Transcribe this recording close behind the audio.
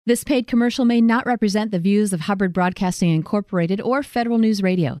This paid commercial may not represent the views of Hubbard Broadcasting Incorporated or Federal News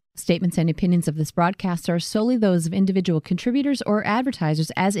Radio. Statements and opinions of this broadcast are solely those of individual contributors or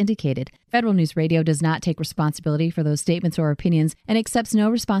advertisers as indicated. Federal News Radio does not take responsibility for those statements or opinions and accepts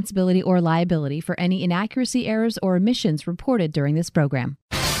no responsibility or liability for any inaccuracy, errors, or omissions reported during this program.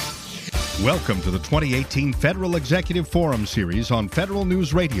 Welcome to the 2018 Federal Executive Forum Series on Federal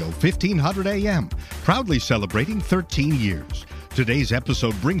News Radio, 1500 AM, proudly celebrating 13 years. Today's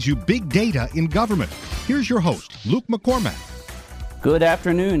episode brings you big data in government. Here's your host, Luke McCormack. Good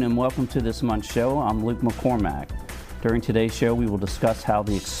afternoon and welcome to this month's show. I'm Luke McCormack. During today's show, we will discuss how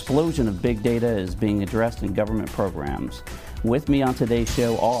the explosion of big data is being addressed in government programs. With me on today's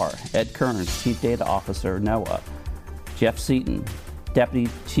show are Ed Kearns, Chief Data Officer, NOAA, Jeff Seaton,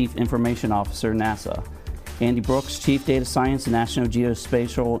 Deputy Chief Information Officer, NASA, Andy Brooks, Chief Data Science, National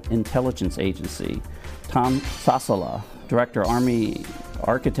Geospatial Intelligence Agency, Tom Fasola, Director, Army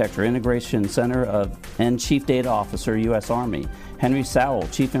Architecture Integration Center and Chief Data Officer, U.S. Army, Henry Sowell,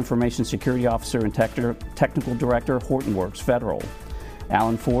 Chief Information Security Officer and Technical Director, Hortonworks Federal,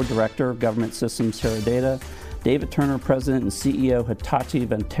 Alan Ford, Director, Government Systems Teradata, David Turner, President and CEO, Hitachi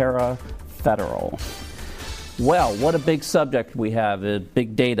Vantara Federal. Well, what a big subject we have,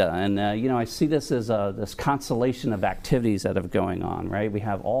 big data. And, I see this as this constellation of activities that are going on, right? We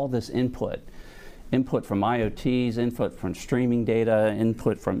have all this input from IoTs, input from streaming data,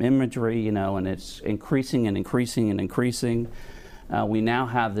 input from imagery, and it's increasing and increasing and increasing. We now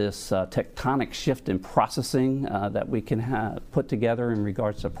have this tectonic shift in processing that we can put together in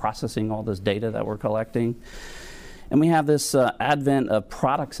regards to processing all this data that we're collecting. And we have this advent of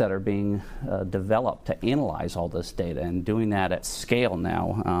products that are being developed to analyze all this data and doing that at scale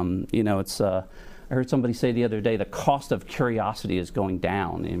now. I heard somebody say the other day the cost of curiosity is going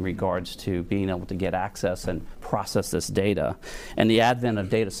down in regards to being able to get access and process this data. And the advent of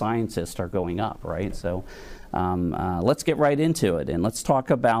data scientists are going up, right? So let's get right into it and let's talk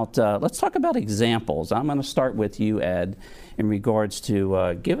about examples. I'm going to start with you, Ed, in regards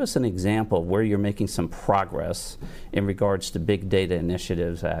to give us an example of where you're making some progress in regards to big data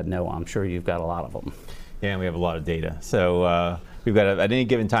initiatives at NOAA. I'm sure you've got a lot of them. Yeah, we have a lot of data. So we've got, at any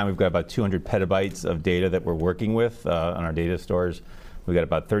given time, we've got about 200 petabytes of data that we're working with on our data stores. We've got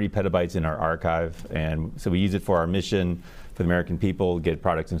about 30 petabytes in our archive, and so we use it for our mission, for the American people, get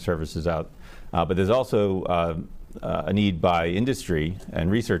products and services out. But there's also a need by industry and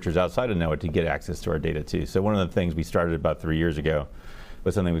researchers outside of NOAA to get access to our data too. So one of the things we started about 3 years ago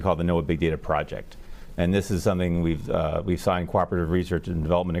was something we call the NOAA Big Data Project. And this is something we've signed cooperative research and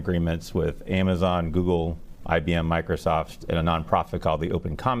development agreements with Amazon, Google, IBM, Microsoft, and a nonprofit called the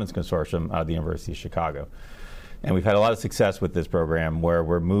Open Commons Consortium out of the University of Chicago. And we've had a lot of success with this program where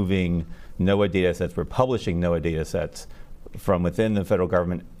we're moving NOAA data sets, we're publishing NOAA data sets from within the federal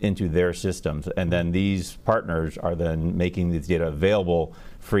government into their systems. And then these partners are then making these data available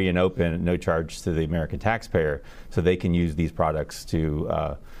free and open, no charge to the American taxpayer, so they can use these products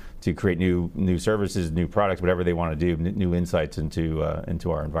to create new services, new products, whatever they want to do, new insights into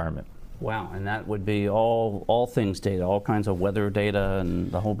our environment. Wow, and that would be all things data, all kinds of weather data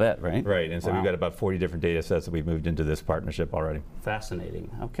and the whole bit, right? Right, and so we've got about 40 different data sets that we've moved into this partnership already.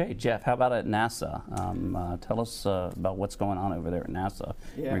 Fascinating. Okay, Jeff, how about at NASA? Tell us about what's going on over there at NASA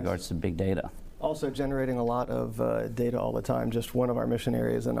in regards to big data. Also generating a lot of data all the time. Just one of our mission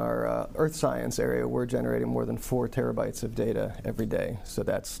areas in our Earth Science area, we're generating more than 4 terabytes of data every day. So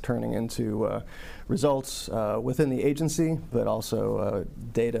that's turning into results within the agency, but also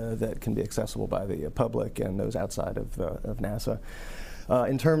data that can be accessible by the public and those outside of NASA.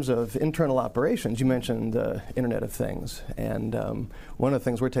 In terms of internal operations, you mentioned Internet of Things, and one of the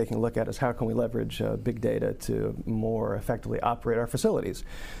things we're taking a look at is how can we leverage big data to more effectively operate our facilities.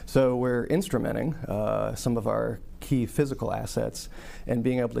 So we're instrumenting some of our key physical assets and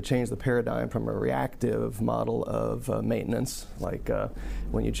being able to change the paradigm from a reactive model of maintenance, like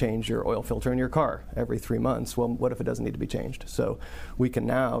when you change your oil filter in your car every 3 months. Well, what if it doesn't need to be changed? So we can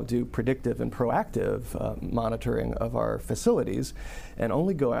now do predictive and proactive monitoring of our facilities and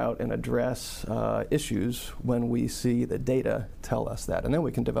only go out and address issues when we see the data tell us that. And then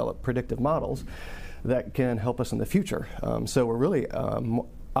we can develop predictive models that can help us in the future. So we're really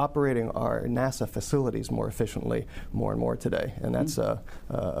operating our NASA facilities more efficiently more and more today, and that's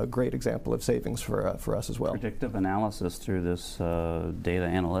a great example of savings for us as well. Predictive analysis through this data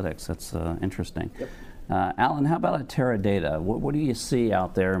analytics, that's interesting. Yep. Alan, how about at Teradata? What do you see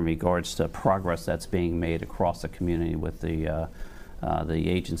out there in regards to progress that's being made across the community with the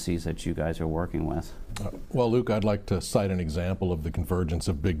agencies that you guys are working with? Well, Luke, I'd like to cite an example of the convergence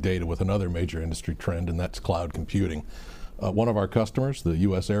of big data with another major industry trend, and that's cloud computing. One of our customers, the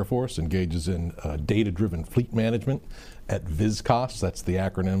U.S. Air Force, engages in data-driven fleet management at VISCOS. That's the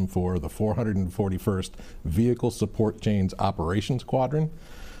acronym for the 441st Vehicle Support Chains Operations Squadron.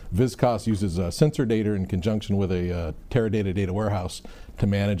 VISCOS uses sensor data in conjunction with a Teradata data warehouse to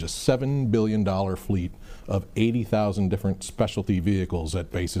manage a $7 billion fleet of 80,000 different specialty vehicles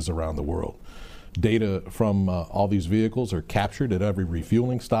at bases around the world. Data from all these vehicles are captured at every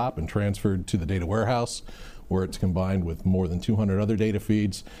refueling stop and transferred to the data warehouse, where it's combined with more than 200 other data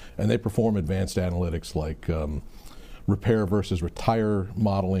feeds, and they perform advanced analytics like repair versus retire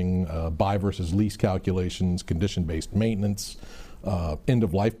modeling, buy versus lease calculations, condition-based maintenance,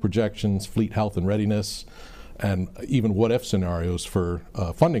 end-of-life projections, fleet health and readiness, and even what-if scenarios for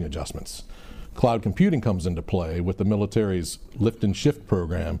funding adjustments. Cloud computing comes into play with the military's Lift and Shift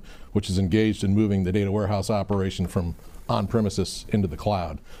program, which is engaged in moving the data warehouse operation from on-premises into the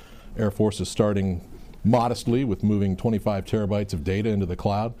cloud. Air Force is starting modestly with moving 25 terabytes of data into the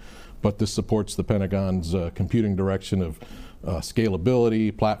cloud, but this supports the Pentagon's computing direction of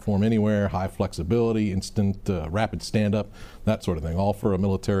scalability, platform anywhere, high flexibility, instant rapid stand-up, that sort of thing, all for a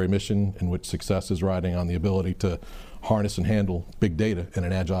military mission in which success is riding on the ability to harness and handle big data in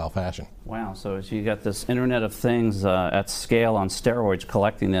an agile fashion. Wow, so you got this Internet of Things at scale on steroids,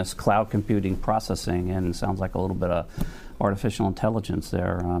 collecting this cloud computing processing, and it sounds like a little bit of artificial intelligence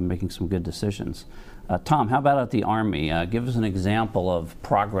there, making some good decisions. Tom, how about at the Army? Give us an example of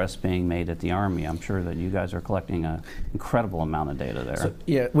progress being made at the Army. I'm sure that you guys are collecting an incredible amount of data there. So,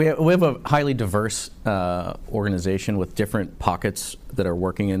 yeah, we have a highly diverse organization with different pockets that are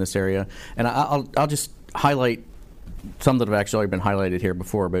working in this area. And I'll just highlight some that have actually already been highlighted here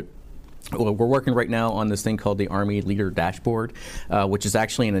before, but we're working right now on this thing called the Army Leader Dashboard, which is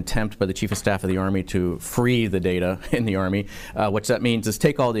actually an attempt by the Chief of Staff of the Army to free the data in the Army. What that means is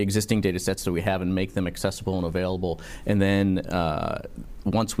take all the existing data sets that we have and make them accessible and available. And then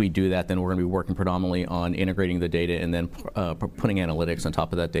once we do that, then we're going to be working predominantly on integrating the data and then putting analytics on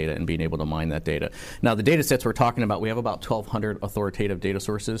top of that data and being able to mine that data. Now, the data sets we're talking about, we have about 1,200 authoritative data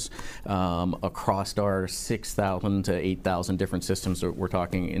sources across our 6,000 to 8,000 different systems that we're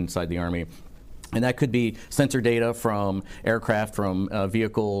talking inside the Army. And that could be sensor data from aircraft, from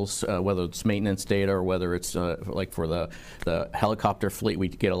vehicles, whether it's maintenance data or whether it's like for the helicopter fleet, we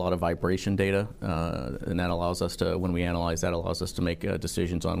get a lot of vibration data, and that allows us to, when we analyze that, allows us to make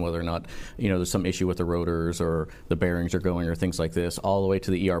decisions on whether or not, there's some issue with the rotors or the bearings are going or things like this, all the way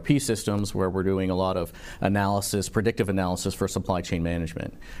to the ERP systems where we're doing a lot of analysis, predictive analysis for supply chain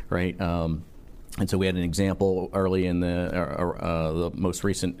management, right? And so we had an example early in the most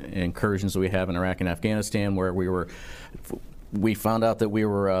recent incursions that we have in Iraq and Afghanistan, where we found out that we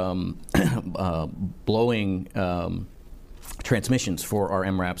were blowing transmissions for our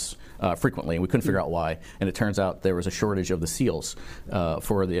MRAPs frequently, and we couldn't figure out why. And it turns out there was a shortage of the seals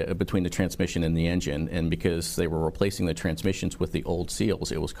between the transmission and the engine, and because they were replacing the transmissions with the old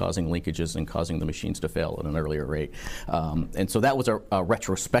seals, it was causing leakages and causing the machines to fail at an earlier rate. And so that was a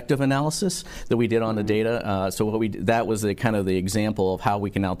retrospective analysis that we did on the data. So that was kind of the example of how we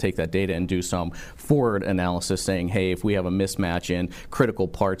can now take that data and do some forward analysis, saying, hey, if we have a mismatch in critical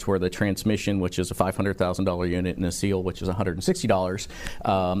parts where the transmission, which is a $500,000 unit, and a seal, which is $160,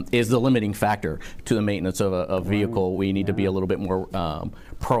 is the limiting factor to the maintenance of a vehicle, we need to be a little bit more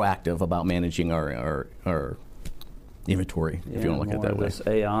proactive about managing our inventory, if you want to look at it that way. This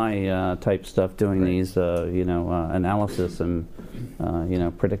AI type stuff doing these, analysis and,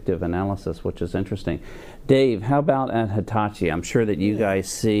 predictive analysis, which is interesting. Dave, how about at Hitachi? I'm sure that you guys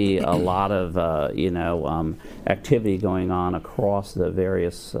see a lot of, activity going on across the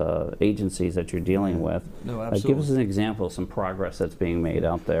various agencies that you're dealing with. No, absolutely. Give us an example of some progress that's being made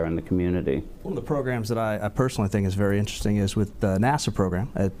out there in the community. One of the programs that I personally think is very interesting is with the NASA program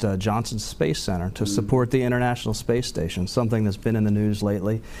at Johnson Space Center to support the International Space Station. Something that's been in the news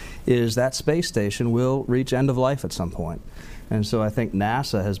lately is that space station will reach end of life at some point. And so I think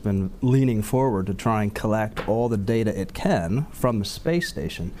NASA has been leaning forward to try and collect all the data it can from the space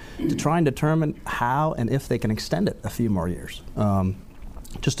station to try and determine how and if they can extend it a few more years.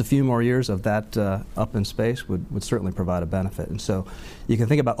 Just a few more years of that up in space would certainly provide a benefit. And so you can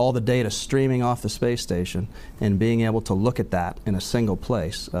think about all the data streaming off the space station, and being able to look at that in a single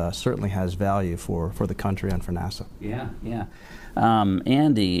place certainly has value for the country and for NASA. Yeah.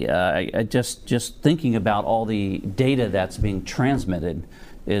 Andy, just thinking about all the data that's being transmitted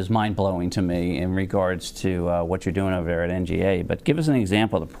is mind-blowing to me in regards to what you're doing over there at NGA. But give us an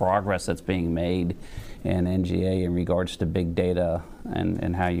example of the progress that's being made in NGA in regards to big data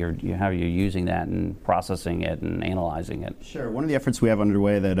and how you're using that and processing it and analyzing it. Sure. One of the efforts we have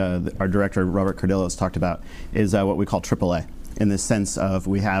underway that our director, Robert Cardillo, has talked about is what we call AAA. In the sense of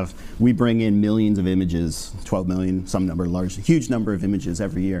we bring in millions of images, 12 million, some number, huge number of images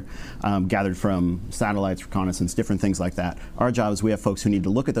every year, gathered from satellites, reconnaissance, different things like that. Our job is we have folks who need to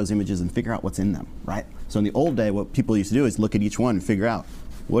look at those images and figure out what's in them, right? So in the old day, what people used to do is look at each one and figure out,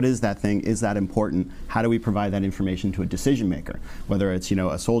 what is that thing? Is that important? How do we provide that information to a decision maker? Whether it's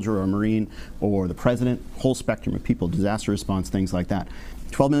a soldier or a Marine or the president, whole spectrum of people, disaster response, things like that.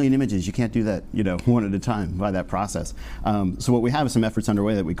 12 million images, you can't do that, one at a time by that process. So what we have is some efforts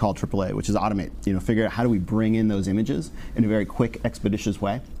underway that we call AAA, which is automate, figure out how do we bring in those images in a very quick, expeditious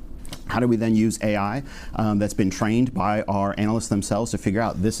way. How do we then use AI that's been trained by our analysts themselves to figure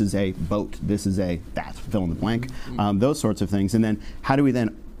out this is a boat, this is a bat, fill in the blank, those sorts of things. And then how do we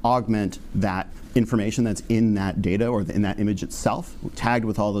then augment that information that's in that data or in that image itself, tagged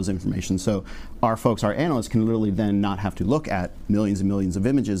with all those information. So our folks, our analysts, can literally then not have to look at millions and millions of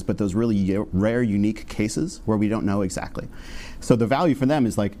images, but those really rare, unique cases where we don't know exactly. So the value for them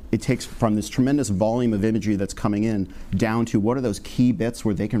is it takes from this tremendous volume of imagery that's coming in down to what are those key bits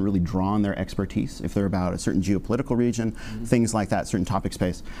where they can really draw on their expertise, if they're about a certain geopolitical region, things like that, certain topic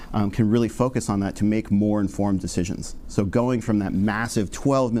space, can really focus on that to make more informed decisions. So going from that massive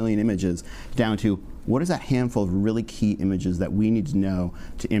 12 million images down to what is that handful of really key images that we need to know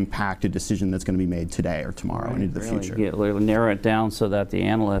to impact a decision that's going to be made today or tomorrow and into the future? Narrow it down so that the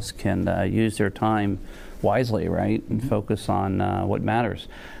analysts can use their time wisely, right, and focus on what matters.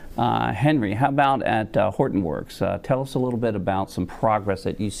 Henry, how about at Hortonworks? Tell us a little bit about some progress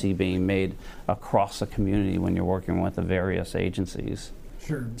that you see being made across the community when you're working with the various agencies.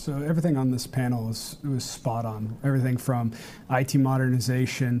 Sure. So everything on this panel was spot on. Everything from IT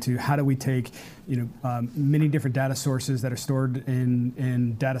modernization to how do we take many different data sources that are stored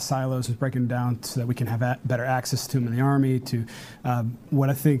in data silos and break them down so that we can have better access to them in the Army, to what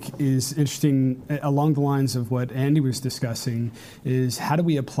I think is interesting along the lines of what Andy was discussing is how do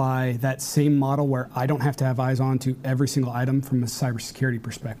we apply that same model where I don't have to have eyes on to every single item from a cybersecurity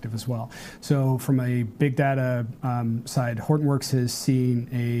perspective as well. So from a big data side, Hortonworks has seen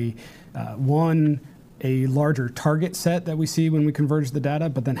a larger target set that we see when we converge the data,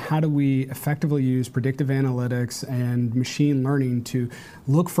 but then how do we effectively use predictive analytics and machine learning to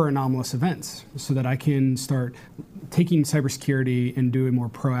look for anomalous events so that I can start taking cybersecurity and do a more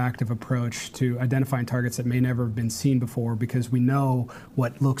proactive approach to identifying targets that may never have been seen before because we know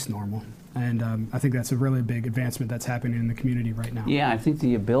what looks normal. And I think that's a really big advancement that's happening in the community right now. Yeah, I think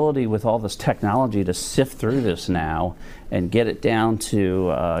the ability with all this technology to sift through this now and get it down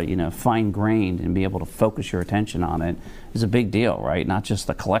to fine-grained and be able to focus your attention on it is a big deal, right? Not just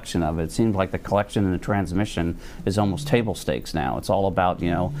the collection of it. It seems like the collection and the transmission is almost table stakes now. It's all about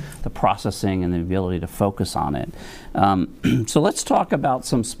the processing and the ability to focus on it. So let's talk about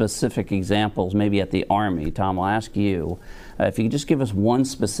some specific examples, maybe at the Army. Tom, I'll ask you. If you could just give us one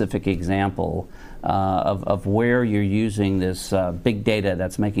specific example of where you're using this big data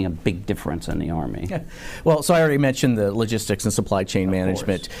that's making a big difference in the Army. Yeah. Well, so I already mentioned the logistics and supply chain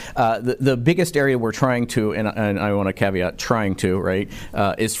management. The biggest area we're trying to, and I want to caveat trying to, right,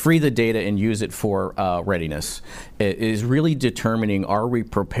 is free the data and use it for readiness. It is really determining, are we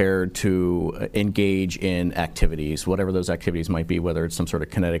prepared to engage in activities, whatever those activities might be, whether it's some sort of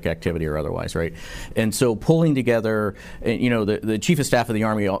kinetic activity or otherwise, right? And so pulling together, the Chief of Staff of the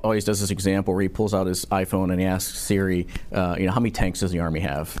Army always does this example where he pulls out his iPhone and he asks Siri, how many tanks does the Army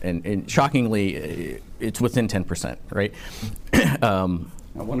have? And shockingly, it's within 10%, right?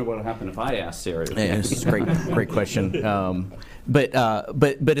 I wonder what would happen if I asked Siri. Yeah, it's a great question. But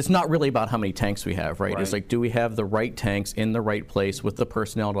it's not really about how many tanks we have, right? It's like, do we have the right tanks in the right place with the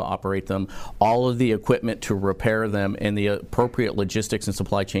personnel to operate them, all of the equipment to repair them, and the appropriate logistics and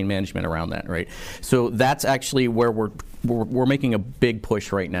supply chain management around that, right? So that's actually where we're making a big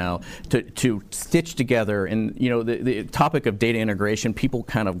push right now to stitch together. And the topic of data integration, people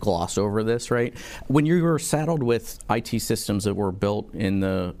kind of gloss over this, right? When you're saddled with IT systems that were built in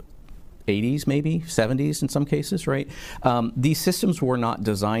the 80s, maybe 70s in some cases, right? These systems were not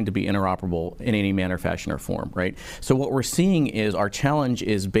designed to be interoperable in any manner, fashion, or form, right? So what we're seeing is our challenge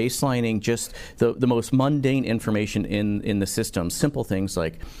is baselining just the most mundane information in the system, simple things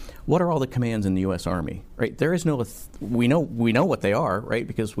like, what are all the commands in the U.S. Army, right? There is no, we know what they are, right?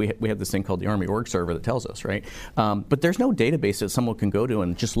 Because we have this thing called the Army Org Server that tells us, right? But there's no database that someone can go to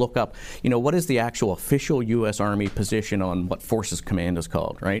and just look up, what is the actual official U.S. Army position on what Forces Command is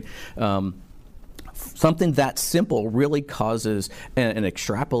called, right? Something that simple really causes an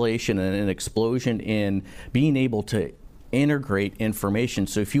extrapolation and an explosion in being able to integrate information.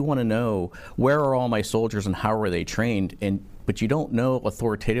 So if you want to know where are all my soldiers and how are they trained, but you don't know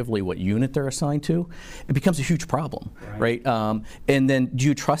authoritatively what unit they're assigned to, it becomes a huge problem, right? And then do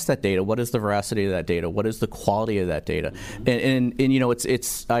you trust that data? What is the veracity of that data? What is the quality of that data? And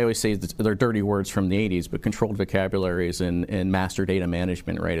it's I always say they're dirty words from the 80s, but controlled vocabularies and master data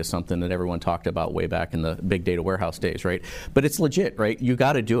management, right, is something that everyone talked about way back in the big data warehouse days, right? But it's legit, right? You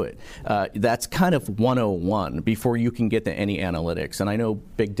got to do it. That's kind of 101 before you can get to any analytics. And I know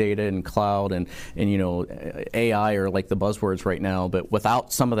big data and cloud and AI are like the buzzwords right now, but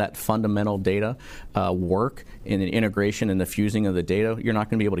without some of that fundamental data work and the integration and the fusing of the data, you're not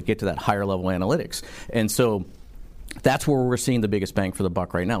going to be able to get to that higher level analytics. And so that's where we're seeing the biggest bang for the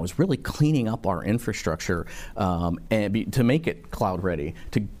buck right now, is really cleaning up our infrastructure and to make it cloud ready,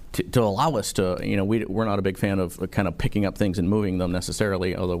 to allow us to, we're not a big fan of kind of picking up things and moving them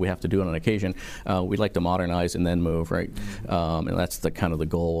necessarily, although we have to do it on occasion. We'd like to modernize and then move, right? And that's the kind of the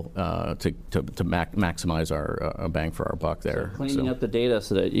goal to maximize our bang for our buck there. So cleaning up the data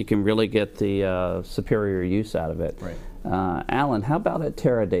so that you can really get the superior use out of it. Right. Alan, how about at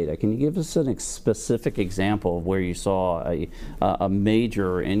Teradata? Can you give us a specific example of where you saw a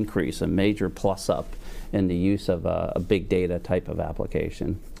major increase, a major plus up in the use of a big data type of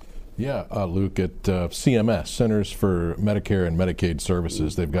application? Yeah, Luke, at CMS, Centers for Medicare and Medicaid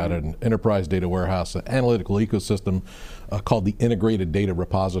Services, they've got an enterprise data warehouse, an analytical ecosystem called the Integrated Data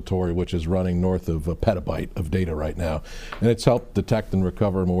Repository, which is running north of a petabyte of data right now. And it's helped detect and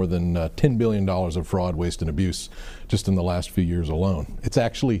recover more than $10 billion of fraud, waste, and abuse just in the last few years alone. It's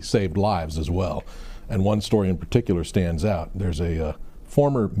actually saved lives as well. And one story in particular stands out. There's a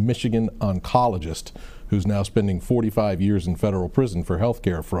former Michigan oncologist who's now spending 45 years in federal prison for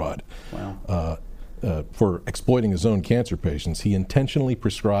healthcare fraud. Wow. For exploiting his own cancer patients. He intentionally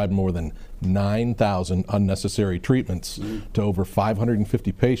prescribed more than 9,000 unnecessary treatments to over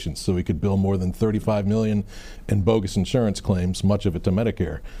 550 patients so he could bill more than $35 million in bogus insurance claims, much of it to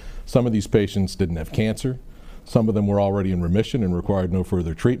Medicare. Some of these patients didn't have cancer. Some of them were already in remission and required no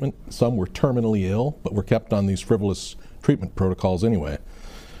further treatment. Some were terminally ill, but were kept on these frivolous treatment protocols anyway.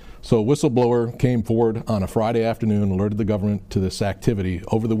 So a whistleblower came forward on a Friday afternoon, alerted the government to this activity.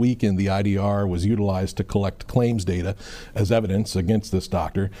 Over the weekend, the IDR was utilized to collect claims data as evidence against this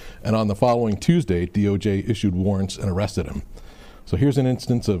doctor. And on the following Tuesday, DOJ issued warrants and arrested him. So here's an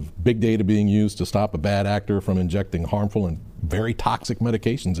instance of big data being used to stop a bad actor from injecting harmful and very toxic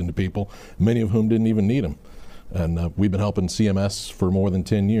medications into people, many of whom didn't even need them. And we've been helping CMS for more than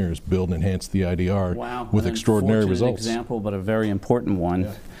 10 years build and enhance the IDR with extraordinary results. An example, but a very important one.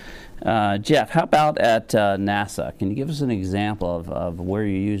 Yeah. Jeff, how about at NASA? Can you give us an example of where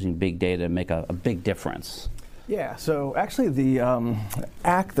you're using big data to make a big difference? Yeah, so actually the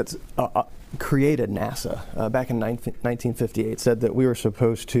act that's created NASA back in 1958 said that we were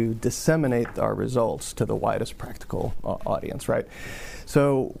supposed to disseminate our results to the widest practical audience, right?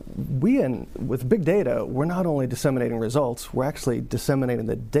 So with big data, we're not only disseminating results, we're actually disseminating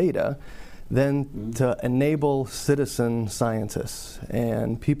the data then to enable citizen scientists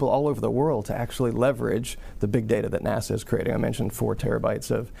and people all over the world to actually leverage the big data that NASA is creating. I mentioned 4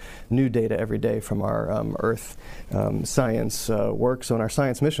 terabytes of new data every day from our Earth science work. So in our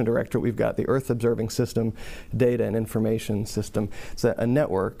Science Mission Directorate, we've got the Earth Observing System Data and Information System. It's a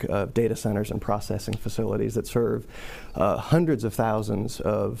network of data centers and processing facilities that serve hundreds of thousands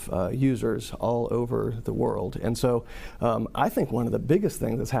of users all over the world. And so I think one of the biggest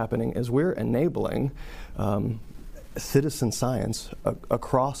things that's happening is we're enabling citizen science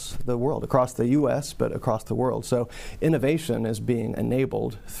across the world, across the U.S., but across the world. So innovation is being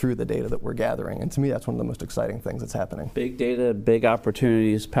enabled through the data that we're gathering. And to me, that's one of the most exciting things that's happening. Big data, big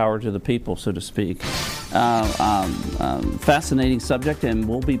opportunities, power to the people, so to speak. Fascinating subject, and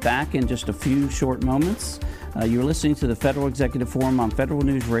we'll be back in just a few short moments. You're listening to the Federal Executive Forum on Federal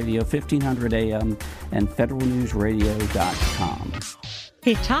News Radio, 1500 AM, and federalnewsradio.com.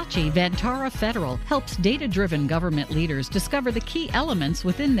 Hitachi Vantara Federal helps data-driven government leaders discover the key elements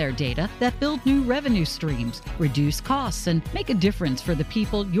within their data that build new revenue streams, reduce costs, and make a difference for the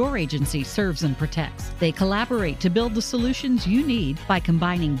people your agency serves and protects. They collaborate to build the solutions you need by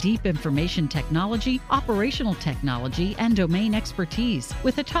combining deep information technology, operational technology, and domain expertise.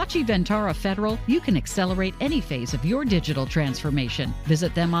 With Hitachi Vantara Federal, you can accelerate any phase of your digital transformation.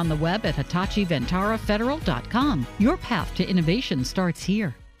 Visit them on the web at HitachiVantaraFederal.com. Your path to innovation starts here.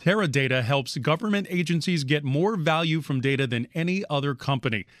 Teradata helps government agencies get more value from data than any other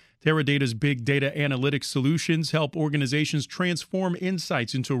company. Teradata's big data analytics solutions help organizations transform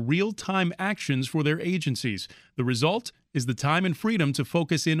insights into real-time actions for their agencies. The result is the time and freedom to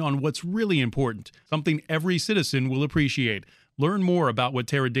focus in on what's really important, something every citizen will appreciate. Learn more about what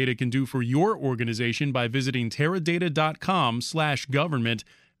Teradata can do for your organization by visiting teradata.com/government.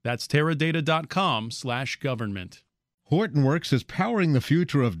 That's teradata.com/government. Hortonworks is powering the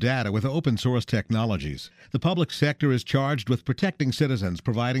future of data with open source technologies. The public sector is charged with protecting citizens,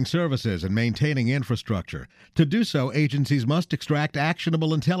 providing services, and maintaining infrastructure. To do so, agencies must extract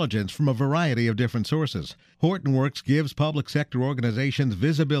actionable intelligence from a variety of different sources. Hortonworks gives public sector organizations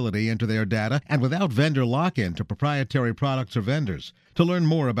visibility into their data and without vendor lock-in to proprietary products or vendors. To learn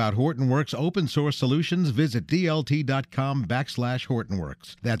more about Hortonworks open source solutions, visit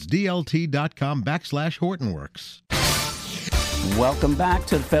dlt.com/Hortonworks. That's dlt.com/Hortonworks. Welcome back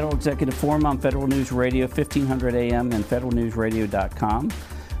to the Federal Executive Forum on Federal News Radio, 1500 AM and federalnewsradio.com.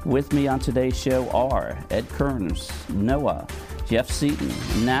 With me on today's show are Ed Kearns, NOAA, Jeff Seaton,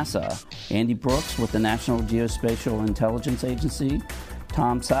 NASA, Andy Brooks with the National Geospatial Intelligence Agency,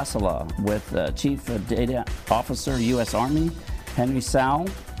 Tom Sasala with Chief Data Officer, U.S. Army, Henry Sowell,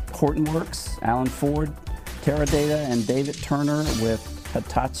 Hortonworks, Alan Ford, Teradata, and David Turner with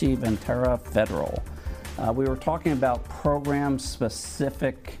Hitachi Vantara Federal. We were talking about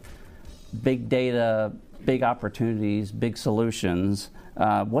program-specific big data, big opportunities, big solutions.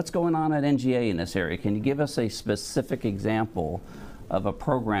 What's going on at NGA in this area? Can you give us a specific example of a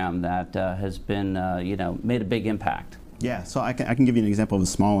program that has been, made a big impact? Yeah, so I can give you an example of a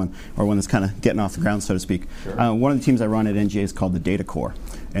small one, or one that's kind of getting off the ground, so to speak. Sure. One of the teams I run at NGA is called the Data Core,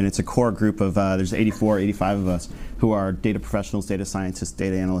 and it's a core group of, there's 84, 85 of us who are data professionals, data scientists,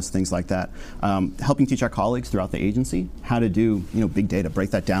 data analysts, things like that, helping teach our colleagues throughout the agency how to do, big data, break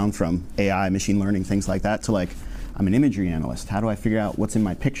that down from AI, machine learning, things like that, to I'm an imagery analyst. How do I figure out what's in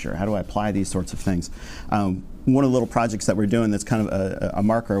my picture? How do I apply these sorts of things? One of the little projects that we're doing that's kind of a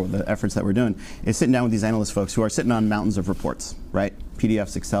marker of the efforts that we're doing is sitting down with these analyst folks who are sitting on mountains of reports, right?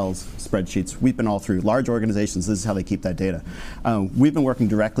 PDFs, Excels, spreadsheets. We've been all through large organizations. This is how they keep that data. We've been working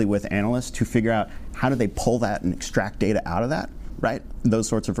directly with analysts to figure out how do they pull that and extract data out of that, right? Those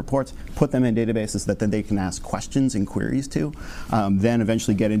sorts of reports, put them in databases that then they can ask questions and queries to, then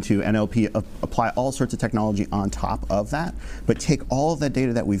eventually get into NLP, apply all sorts of technology on top of that, but take all of that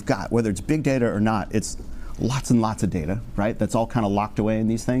data that we've got, whether it's big data or not, it's lots and lots of data, right? That's all kind of locked away in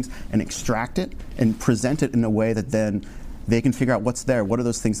these things, and extract it and present it in a way that then they can figure out what's there, what are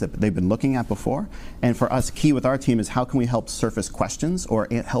those things that they've been looking at before. And for us, key with our team is how can we help surface questions or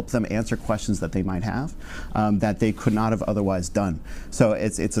help them answer questions that they might have that they could not have otherwise done. So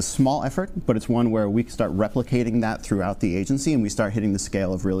it's a small effort, but it's one where we can start replicating that throughout the agency, and we start hitting the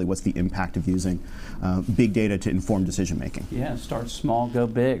scale of really what's the impact of using big data to inform decision making. Yeah, start small, go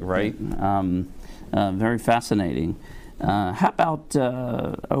big, right? Very fascinating. How about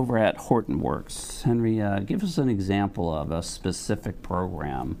over at Hortonworks? Henry, give us an example of a specific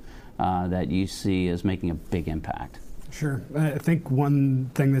program that you see as making a big impact. Sure. I think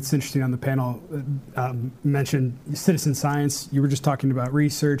one thing that's interesting on the panel mentioned citizen science. You were just talking about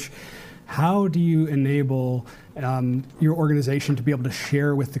research. How do you enable your organization to be able to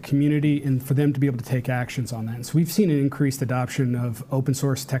share with the community and for them to be able to take actions on that? And so we've seen an increased adoption of open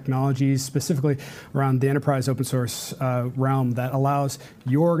source technologies, specifically around the enterprise open source realm, that allows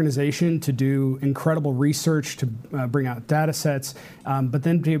your organization to do incredible research, to bring out data sets, but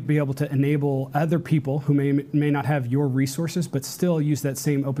then to be able to enable other people who may not have your resources, but still use that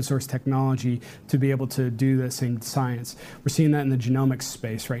same open source technology to be able to do that same science. We're seeing that in the genomics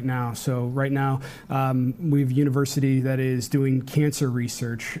space right now. So right now, we have a university that is doing cancer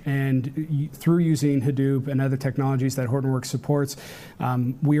research, and through using Hadoop and other technologies that Hortonworks supports,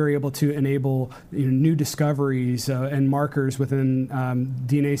 we are able to enable new discoveries and markers within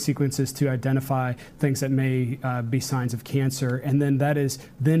DNA sequences to identify things that may be signs of cancer. And then that is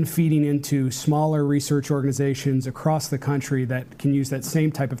then feeding into smaller research organizations across the country that can use that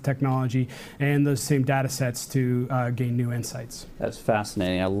same type of technology and those same data sets to gain new insights. That's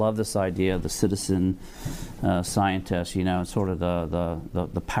fascinating. I love this idea of the citizen scientists. Sort of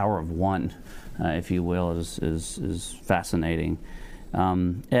the power of one, if you will, is fascinating.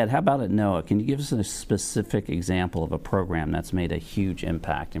 Ed, how about at NOAA? Can you give us a specific example of a program that's made a huge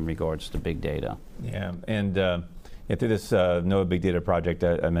impact in regards to big data? Yeah, and through this NOAA Big Data project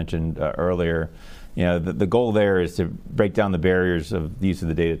I mentioned earlier, the goal there is to break down the barriers of the use of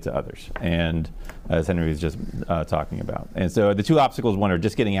the data to others, and as Henry was just talking about. And so the two obstacles, one, are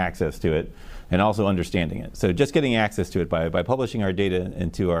just getting access to it and also understanding it. So just getting access to it by publishing our data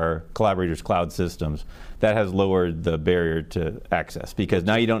into our collaborators' cloud systems, that has lowered the barrier to access, because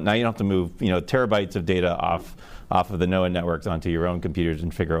now you don't have to move terabytes of data off of the NOAA networks onto your own computers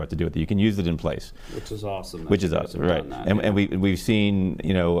and figure out what to do with it. You can use it in place. Which is awesome. Which is awesome, right? And we've seen,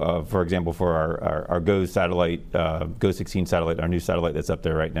 for example, for our GOES satellite, GOES-16 satellite, our new satellite that's up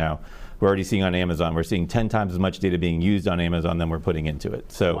there right now, we're already seeing on Amazon, we're seeing 10 times as much data being used on Amazon than we're putting into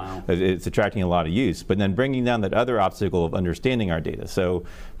it. So wow. It's attracting a lot of use. But then bringing down that other obstacle of understanding our data. So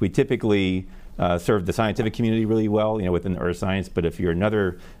we typically serve the scientific community really well, within earth science. But if you're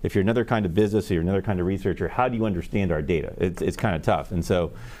another kind of business or you're another kind of researcher, how do you understand our data? It's kind of tough. And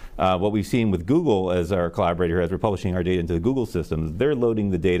so what we've seen with Google as our collaborator, as we're publishing our data into the Google systems, they're loading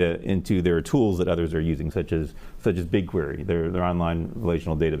the data into their tools that others are using, such as BigQuery, their online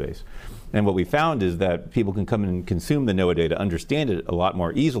relational database. And what we found is that people can come in and consume the NOAA data, understand it a lot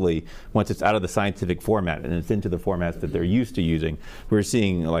more easily once it's out of the scientific format and it's into the formats that they're used to using. We're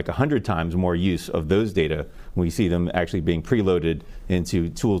seeing like 100 times more use of those data when we see them actually being preloaded into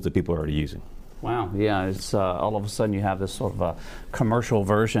tools that people are already using. Wow, yeah, it's all of a sudden you have this sort of a commercial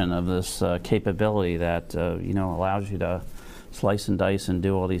version of this capability that allows you to slice and dice and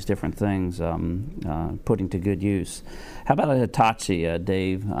do all these different things, putting to good use. How about Hitachi,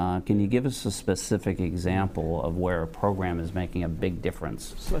 Dave? Can you give us a specific example of where a program is making a big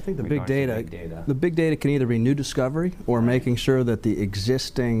difference? So I think the big data can either be new discovery or making sure that the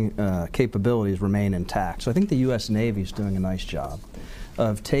existing capabilities remain intact. So I think the U.S. Navy is doing a nice job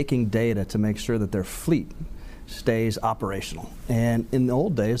of taking data to make sure that their fleet stays operational. And in the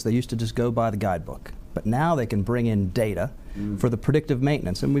old days, they used to just go by the guidebook. But now they can bring in data for the predictive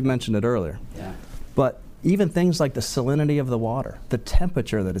maintenance, and we mentioned it earlier. Yeah. But even things like the salinity of the water, the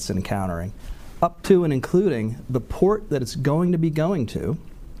temperature that it's encountering, up to and including the port that it's going to be going to,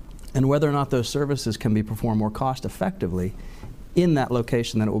 and whether or not those services can be performed more cost effectively in that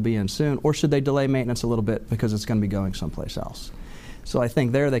location that it will be in soon, or should they delay maintenance a little bit because it's going to be going someplace else. So I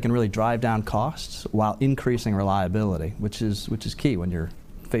think there they can really drive down costs while increasing reliability, which is key when you're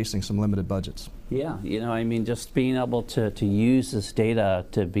facing some limited budgets. Yeah, just being able to use this data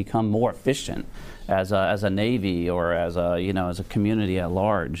to become more efficient as a Navy or as a community at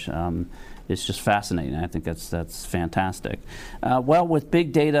large. It's just fascinating. I think that's fantastic. Well, with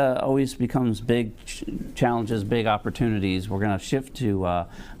big data always becomes big challenges, big opportunities. We're going to shift to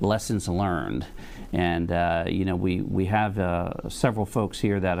lessons learned. And we have several folks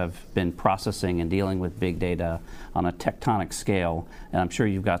here that have been processing and dealing with big data on a tectonic scale. And I'm sure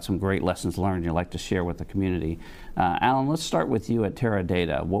you've got some great lessons learned you'd like to share with the community. Alan, let's start with you at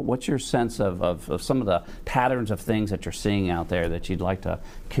Teradata. What's your sense of some of the patterns of things that you're seeing out there that you'd like to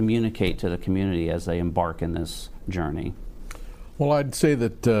communicate to the community as they embark in this journey? Well, I'd say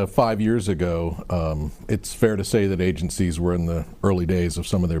that 5 years ago, it's fair to say that agencies were in the early days of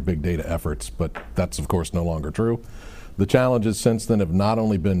some of their big data efforts, but that's of course no longer true. The challenges since then have not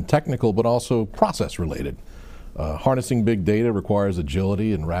only been technical, but also process related. Harnessing big data requires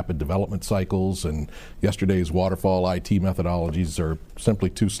agility and rapid development cycles, and yesterday's waterfall IT methodologies are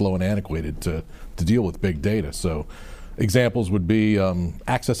simply too slow and antiquated to deal with big data. So examples would be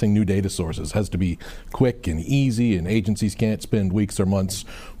accessing new data sources has to be quick and easy, and agencies can't spend weeks or months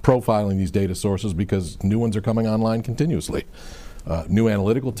profiling these data sources because new ones are coming online continuously. New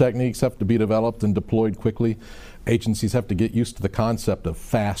analytical techniques have to be developed and deployed quickly. Agencies have to get used to the concept of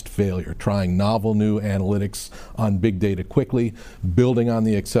fast failure, trying novel new analytics on big data quickly, building on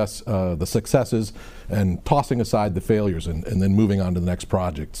the successes, and tossing aside the failures and then moving on to the next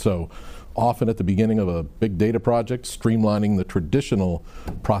project. So often at the beginning of a big data project, streamlining the traditional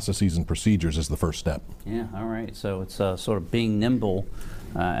processes and procedures is the first step. Yeah, all right. So it's sort of being nimble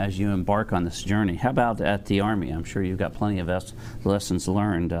as you embark on this journey. How about at the Army? I'm sure you've got plenty of lessons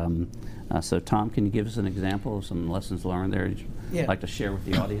learned. So Tom, can you give us an example of some lessons learned there you'd like to share with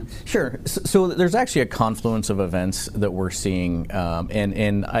the audience? Sure. So there's actually a confluence of events that we're seeing,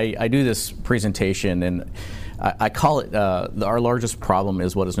 and I do this presentation, and I call it our largest problem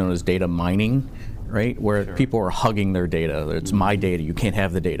is what is known as data mining. Right, where people are hugging their data. It's my data. You can't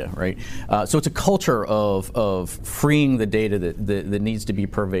have the data, right? So it's a culture of freeing the data that needs to be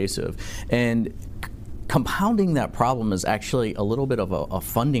pervasive. And compounding that problem is actually a little bit of a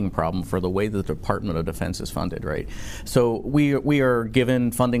funding problem for the way the Department of Defense is funded, right? So we are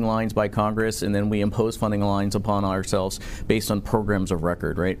given funding lines by Congress, and then we impose funding lines upon ourselves based on programs of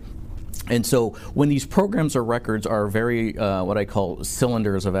record, right? And so when these programs or records are very, what I call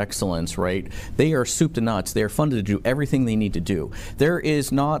cylinders of excellence, right, they are soup to nuts. They are funded to do everything they need to do. There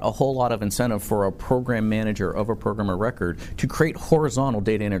is not a whole lot of incentive for a program manager of a program or record to create horizontal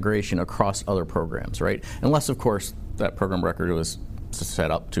data integration across other programs, right? Unless, of course, that program record was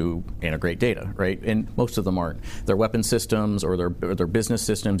set up to integrate data, right? And most of them aren't. They're weapon systems or they're business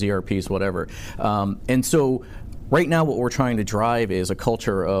systems, ERPs, whatever. And so right now what we're trying to drive is a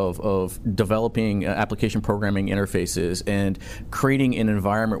culture of developing application programming interfaces and creating an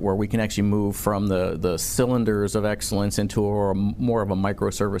environment where we can actually move from the cylinders of excellence into more of a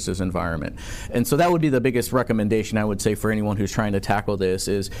microservices environment. And so that would be the biggest recommendation I would say for anyone who's trying to tackle this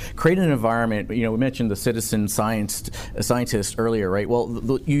is create an environment. We mentioned the citizen scientist earlier, right?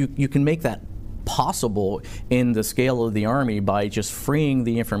 Well, you can make that possible in the scale of the Army by just freeing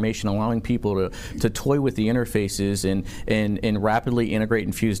the information, allowing people to toy with the interfaces and rapidly integrate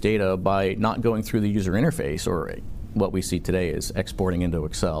and fuse data by not going through the user interface, or what we see today is exporting into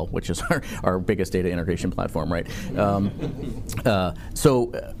Excel, which is our biggest data integration platform, right?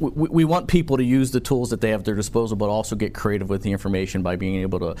 So we want people to use the tools that they have at their disposal, but also get creative with the information by being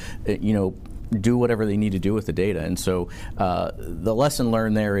able to, do whatever they need to do with the data. And so the lesson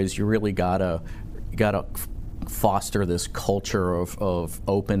learned there is you really gotta foster this culture of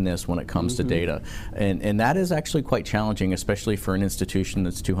openness when it comes to data. And that is actually quite challenging, especially for an institution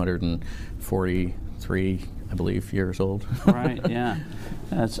that's 243, I believe, years old. Right, yeah.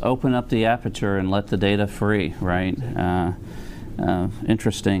 Let's open up the aperture and let the data free, right?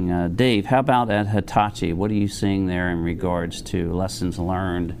 Interesting. Dave, how about at Hitachi? What are you seeing there in regards to lessons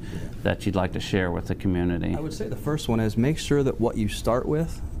learned that you'd like to share with the community? I would say the first one is make sure that what you start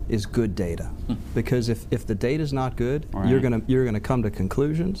with is good data. Because if the data is not good, right, you're gonna come to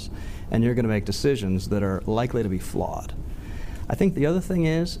conclusions and you're gonna make decisions that are likely to be flawed. I think the other thing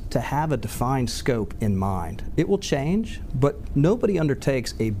is to have a defined scope in mind. It will change, but nobody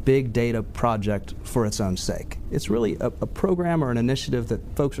undertakes a big data project for its own sake. It's really a program or an initiative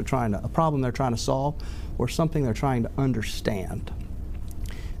that folks are a problem they're trying to solve, or something they're trying to understand.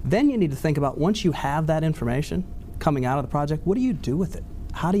 Then you need to think about, once you have that information coming out of the project, what do you do with it?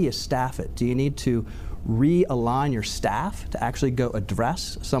 How do you staff it? Do you need to realign your staff to actually go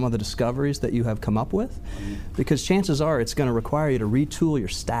address some of the discoveries that you have come up with? Because chances are it's going to require you to retool your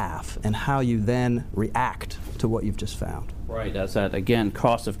staff and how you then react to what you've just found. Right, as that, again,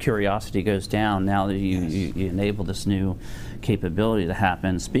 cost of curiosity goes down now that you enable this new capability to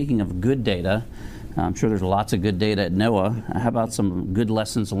happen. Speaking of good data, I'm sure there's lots of good data at NOAA. How about some good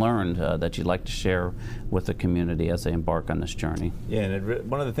lessons learned that you'd like to share with the community as they embark on this journey? Yeah, and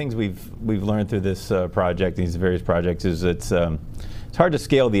one of the things we've learned through this project, these various projects, is it's hard to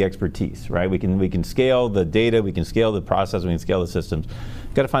scale the expertise, right? We can scale the data, we can scale the process, we can scale the systems.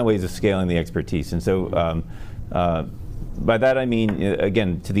 We've got to find ways of scaling the expertise, and so. By that I mean,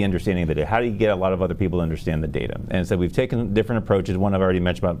 again, to the understanding of the data. How do you get a lot of other people to understand the data? And so we've taken different approaches. One I've already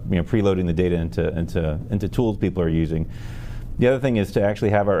mentioned about preloading the data into tools people are using. The other thing is to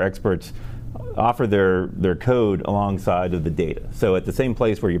actually have our experts offer their code alongside of the data. So at the same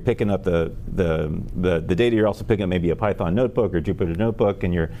place where you're picking up the data, you're also picking up maybe a Python notebook or Jupyter notebook,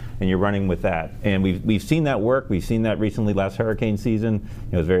 and you're running with that. And we've seen that work. We've seen that recently last hurricane season.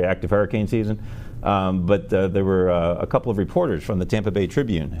 It was a very active hurricane season. But there were a couple of reporters from the Tampa Bay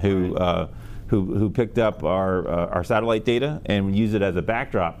Tribune who picked up our satellite data and used it as a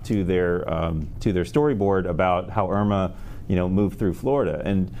backdrop to their storyboard about how Irma moved through Florida.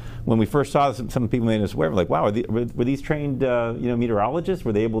 And when we first saw this, some people made us aware of, like, wow, were these trained meteorologists?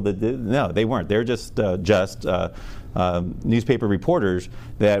 Were they able to do? No, they weren't. They're just newspaper reporters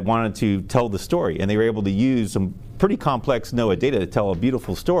that wanted to tell the story, and they were able to use some pretty complex NOAA data to tell a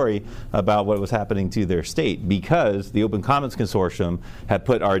beautiful story about what was happening to their state, because the Open Commons Consortium had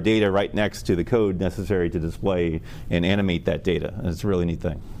put our data right next to the code necessary to display and animate that data. And it's a really neat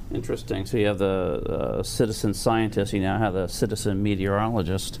thing. Interesting. So you have the citizen scientist, you now have the citizen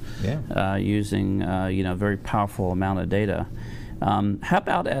meteorologist using a very powerful amount of data. How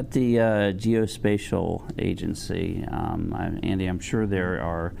about at the Geospatial Agency? Andy, I'm sure there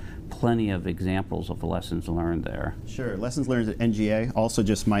are plenty of examples of lessons learned there. Sure, lessons learned at NGA, also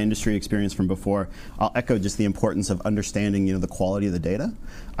just my industry experience from before. I'll echo just the importance of understanding the quality of the data.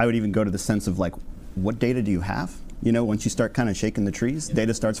 I would even go to the sense of, like, what data do you have? You know, once you start kind of shaking the trees,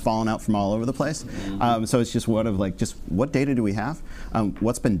 data starts falling out from all over the place. So it's just one of like, just what data do we have?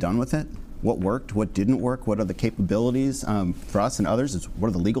 What's been done with it? What worked? What didn't work? What are the capabilities for us and others? What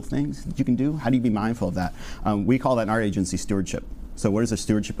are the legal things that you can do? How do you be mindful of that? We call that in our agency stewardship. So what is the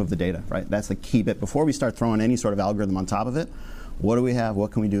stewardship of the data, right? That's the key bit. Before we start throwing any sort of algorithm on top of it, what do we have?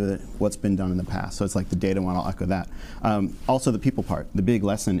 What can we do with it? What's been done in the past? So it's like the data one, I'll echo that. Also the people part. The big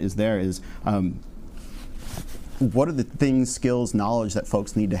lesson is what are the things, skills, knowledge that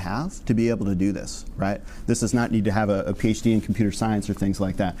folks need to have to be able to do this, right? This does not need to have a PhD in computer science or things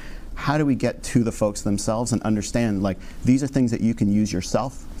like that. How do we get to the folks themselves and understand, like, these are things that you can use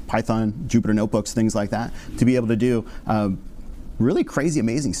yourself, Python, Jupyter Notebooks, things like that, to be able to do really crazy,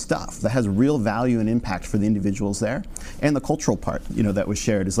 amazing stuff that has real value and impact for the individuals there. And the cultural part, you know, that was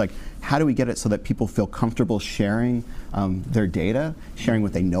shared is like, how do we get it so that people feel comfortable sharing their data, sharing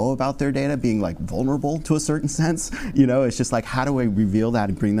what they know about their data, being like vulnerable to a certain sense? You know, it's just like, how do we reveal that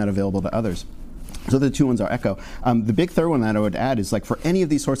and bring that available to others? So the two ones are echo. The big third one that I would add is like for any of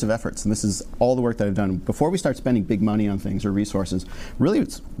these sorts of efforts, and this is all the work that I've done, before we start spending big money on things or resources, really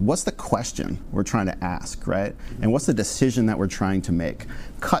it's what's the question we're trying to ask, right? And what's the decision that we're trying to make?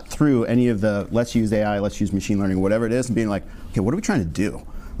 Cut through any of the let's use AI, let's use machine learning, whatever it is, and being like, okay, what are we trying to do?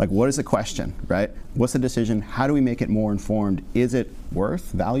 Like, what is the question, right? What's the decision? How do we make it more informed? Is it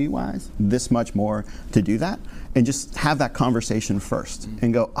worth, value-wise, this much more to do that? And just have that conversation first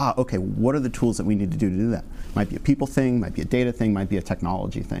and go, okay, what are the tools that we need to do that? Might be a people thing, might be a data thing, might be a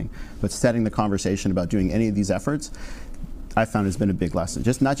technology thing. But setting the conversation about doing any of these efforts, I found has been a big lesson,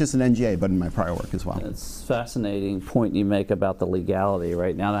 not just in NGA, but in my prior work as well. It's a fascinating point you make about the legality,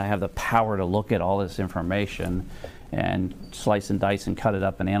 right? Now that I have the power to look at all this information and slice and dice and cut it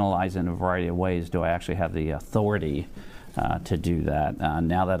up and analyze it in a variety of ways, do I actually have the authority to do that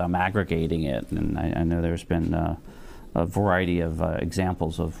now that I'm aggregating it? And I know there's been a variety of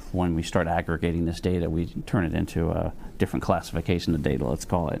examples of when we start aggregating this data, we turn it into a different classification of data, let's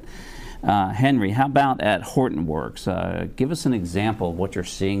call it. Henry, how about at Hortonworks? Give us an example of what you're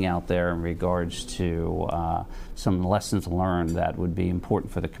seeing out there in regards to some lessons learned that would be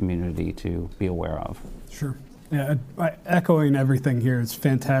important for the community to be aware of. Sure. Yeah, echoing everything here, it's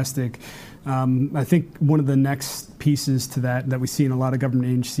fantastic. I think one of the next pieces to that we see in a lot of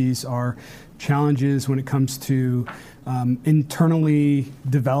government agencies are challenges when it comes to internally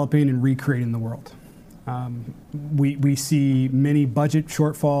developing and recreating the world. We see many budget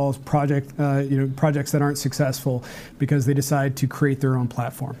shortfalls, projects that aren't successful because they decide to create their own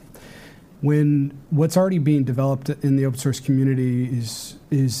platform. When what's already being developed in the open source community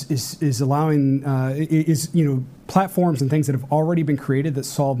is allowing platforms and things that have already been created that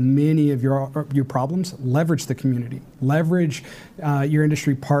solve many of your problems, leverage the community, leverage your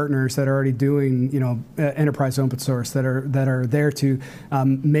industry partners that are already doing enterprise open source that are there to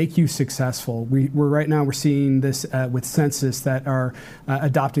make you successful. We're seeing this with Census that are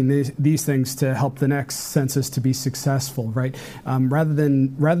adopting these things to help the next census to be successful, right? Rather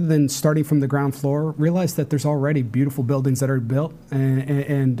than starting from the ground floor, realize that there's already beautiful buildings that are built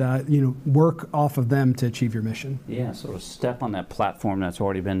and work off of them to achieve your mission. Yeah, sort of step on that platform that's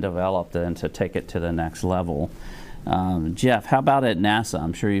already been developed and to take it to the next level. Jeff, how about at NASA?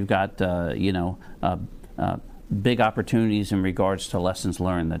 I'm sure you've got big opportunities in regards to lessons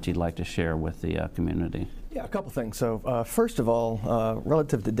learned that you'd like to share with the community. Yeah, a couple things. So first of all,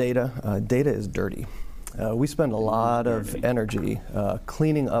 relative to data, data is dirty. We spend a lot of energy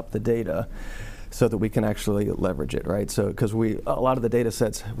cleaning up the data so that we can actually leverage it, right? So, because a lot of the data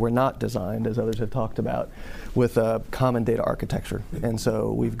sets were not designed, as others have talked about, with a common data architecture, and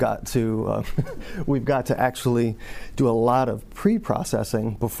so we've got to actually do a lot of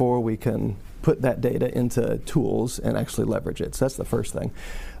pre-processing before we can put that data into tools and actually leverage it. So that's the first thing.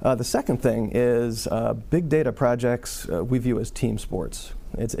 The second thing is big data projects we view as team sports.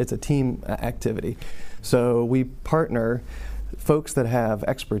 It's a team activity. So we partner folks that have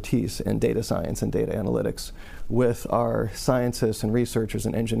expertise in data science and data analytics with our scientists and researchers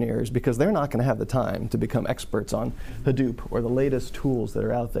and engineers, because they're not going to have the time to become experts on Hadoop or the latest tools that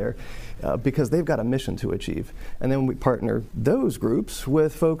are out there because they've got a mission to achieve. And then we partner those groups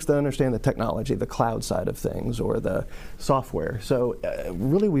with folks that understand the technology, the cloud side of things, or the software. So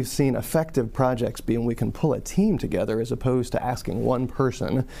really we've seen effective projects being we can pull a team together as opposed to asking one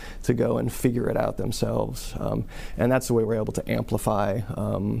person to go and figure it out themselves. And that's the way we're able to amplify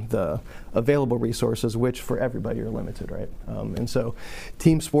the available resources, which for everybody are limited, right? And so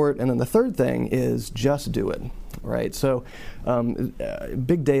team sport. And then the third thing is just do it, right? So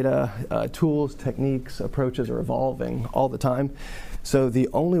big data tools, techniques, approaches are evolving all the time. So the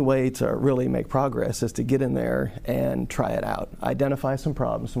only way to really make progress is to get in there and try it out. Identify some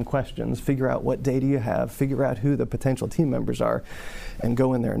problems, some questions, figure out what data you have, figure out who the potential team members are, and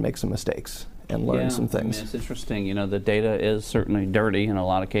go in there and make some mistakes and learn some things. It's interesting. You know, the data is certainly dirty in a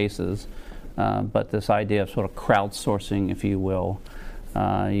lot of cases, but this idea of sort of crowdsourcing, if you will,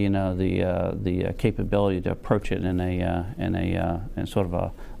 the capability to approach it in sort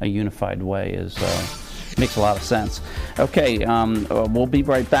of a unified way is makes a lot of sense. Okay, we'll be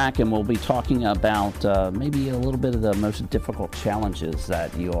right back, and we'll be talking about maybe a little bit of the most difficult challenges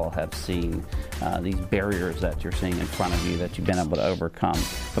that you all have seen, these barriers that you're seeing in front of you that you've been able to overcome.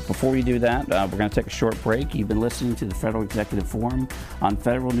 But before we do that, we're going to take a short break. You've been listening to the Federal Executive Forum on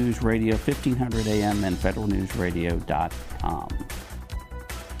Federal News Radio, 1500 AM and federalnewsradio.com.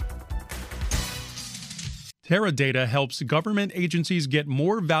 Teradata helps government agencies get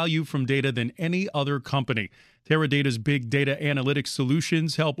more value from data than any other company. Teradata's big data analytics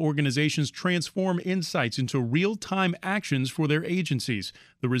solutions help organizations transform insights into real-time actions for their agencies.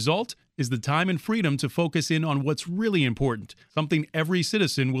 The result is the time and freedom to focus in on what's really important, something every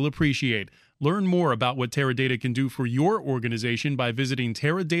citizen will appreciate. Learn more about what Teradata can do for your organization by visiting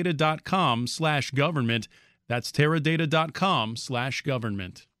teradata.com/government. That's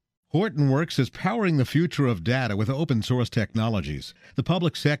teradata.com/government. Hortonworks is powering the future of data with open source technologies. The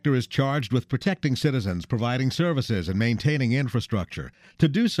public sector is charged with protecting citizens, providing services, and maintaining infrastructure. To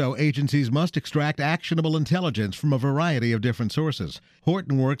do so, agencies must extract actionable intelligence from a variety of different sources.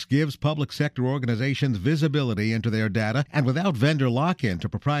 Hortonworks gives public sector organizations visibility into their data and without vendor lock-in to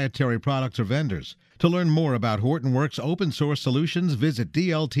proprietary products or vendors. To learn more about Hortonworks open source solutions, visit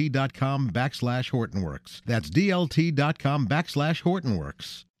dlt.com/Hortonworks. That's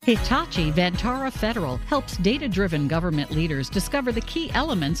dlt.com/Hortonworks. Hitachi Vantara Federal helps data-driven government leaders discover the key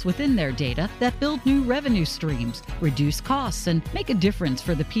elements within their data that build new revenue streams, reduce costs, and make a difference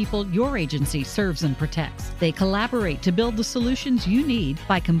for the people your agency serves and protects. They collaborate to build the solutions you need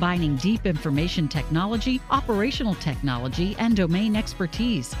by combining deep information technology, operational technology, and domain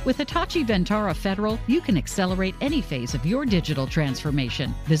expertise. With Hitachi Vantara Federal, you can accelerate any phase of your digital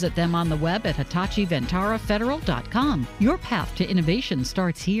transformation. Visit them on the web at HitachiVantaraFederal.com. Your path to innovation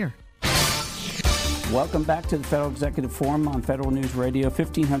starts here. Welcome back to the Federal Executive Forum on Federal News Radio,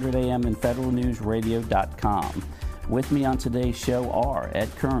 1500 AM and federalnewsradio.com. With me on today's show are Ed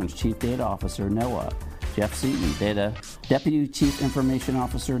Kearns, Chief Data Officer, NOAA; Jeff Seaton, Deputy Chief Information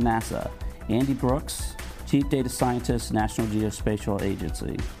Officer, NASA; Andy Brooks, Chief Data Scientist, National Geospatial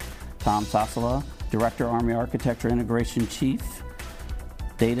Agency; Tom Sasala, Director, Army Architecture Integration Chief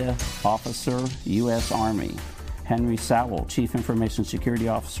Data Officer, U.S. Army; Henry Sowell, Chief Information Security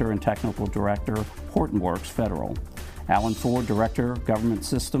Officer and Technical Director, Hortonworks Federal; Alan Ford, Director, Government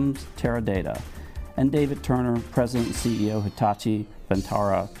Systems, Teradata; and David Turner, President and CEO, Hitachi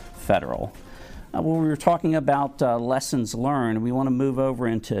Vantara Federal. When we were talking about lessons learned, we want to move over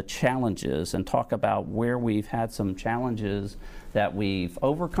into challenges and talk about where we've had some challenges that we've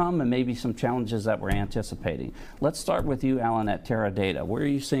overcome and maybe some challenges that we're anticipating. Let's start with you, Alan, at Teradata. Where are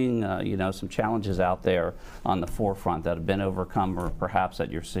you seeing some challenges out there on the forefront that have been overcome or perhaps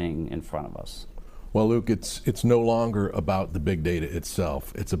that you're seeing in front of us? Well, Luke, it's no longer about the big data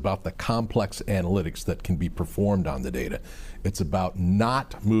itself. It's about the complex analytics that can be performed on the data. It's about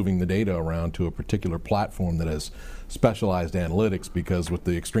not moving the data around to a particular platform that has specialized analytics, because with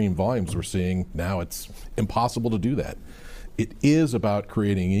the extreme volumes we're seeing now, it's impossible to do that. It is about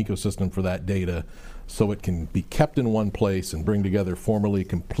creating an ecosystem for that data so it can be kept in one place and bring together formerly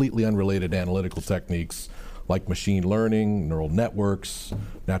completely unrelated analytical techniques like machine learning, neural networks,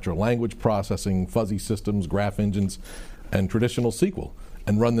 natural language processing, fuzzy systems, graph engines, and traditional SQL,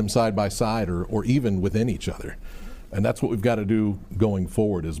 and run them side by side or even within each other. And that's what we've got to do going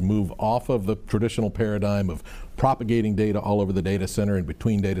forward, is move off of the traditional paradigm of propagating data all over the data center and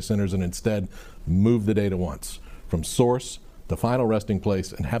between data centers, and instead move the data once from source to final resting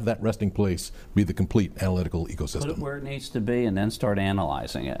place, and have that resting place be the complete analytical ecosystem. Put it where it needs to be and then start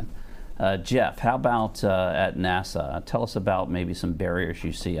analyzing it. Jeff, how about at NASA? Tell us about maybe some barriers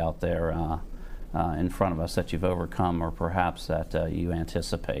you see out there in front of us that you've overcome, or perhaps that you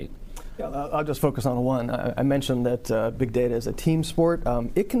anticipate. Yeah, I'll just focus on one. I mentioned that big data is a team sport.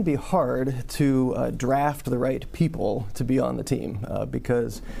 It can be hard to draft the right people to be on the team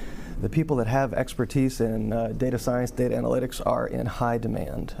because the people that have expertise in data science, data analytics are in high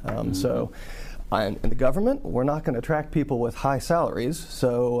demand. So In the government, we're not going to attract people with high salaries,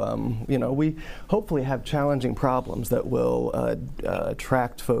 so we hopefully have challenging problems that will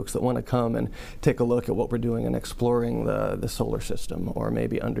attract folks that want to come and take a look at what we're doing and exploring the solar system, or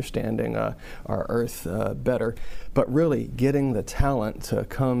maybe understanding our Earth better. But really, getting the talent to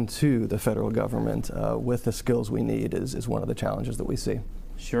come to the federal government with the skills we need is one of the challenges that we see.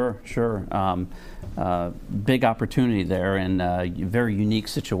 Sure. Big opportunity there, and a very unique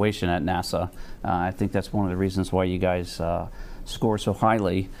situation at NASA. I think that's one of the reasons why you guys score so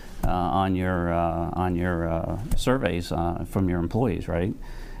highly on your surveys from your employees, right?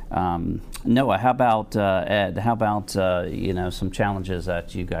 Noah, how about Ed? How about some challenges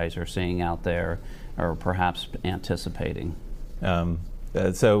that you guys are seeing out there, or perhaps anticipating?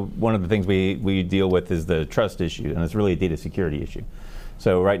 So one of the things we deal with is the trust issue, and it's really a data security issue.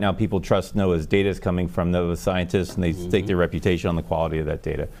 So right now people trust NOAA's data is coming from NOAA scientists, and they stake their reputation on the quality of that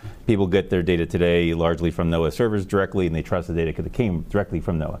data. People get their data today largely from NOAA servers directly, and they trust the data because it came directly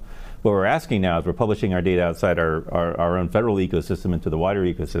from NOAA. What we're asking now is we're publishing our data outside our own federal ecosystem into the wider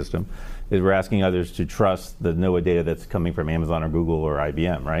ecosystem, is we're asking others to trust the NOAA data that's coming from Amazon or Google or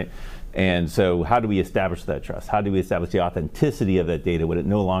IBM, right? And so how do we establish that trust? How do we establish the authenticity of that data when it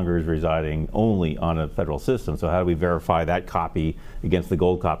no longer is residing only on a federal system? So how do we verify that copy against the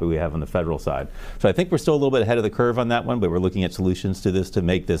gold copy we have on the federal side? So I think we're still a little bit ahead of the curve on that one, but we're looking at solutions to this to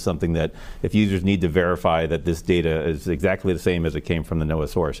make this something that if users need to verify that this data is exactly the same as it came from the NOAA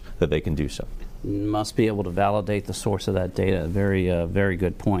source, that they can do so. Must be able to validate the source of that data. Very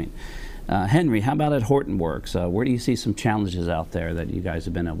good point. Henry, how about at Hortonworks? Where do you see some challenges out there that you guys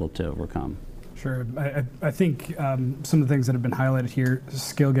have been able to overcome? Sure. I think some of the things that have been highlighted here,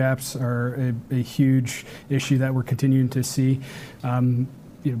 skill gaps are a huge issue that we're continuing to see.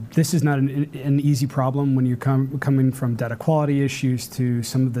 This is not an easy problem when you're coming from data quality issues to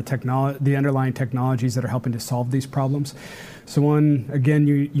some of the underlying technologies that are helping to solve these problems. So one, again,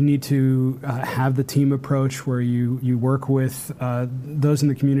 you need to have the team approach where you work with those in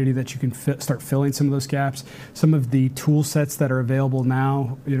the community that you can start filling some of those gaps. Some of the tool sets that are available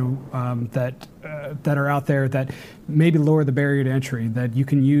now, that are out there that maybe lower the barrier to entry, that you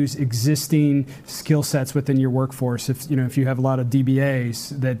can use existing skill sets within your workforce. If you have a lot of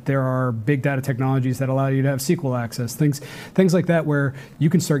DBAs, that there are big data technologies that allow you to have SQL access, things like that, where you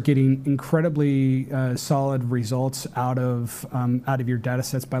can start getting incredibly solid results out of your data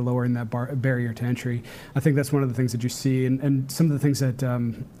sets by lowering that barrier to entry. I think that's one of the things that you see, and some of the things that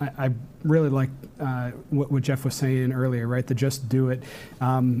I really like what Jeff was saying earlier, right? The just do it.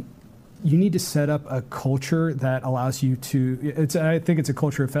 You need to set up a culture that allows you to, I think it's a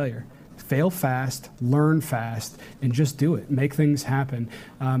culture of failure. Fail fast, learn fast, and just do it. Make things happen.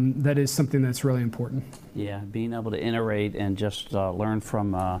 That is something that's really important. Yeah, being able to iterate and just learn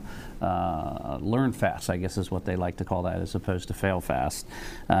fast, I guess is what they like to call that, as opposed to fail fast.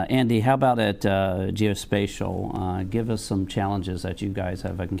 Andy, how about at Geospatial? Give us some challenges that you guys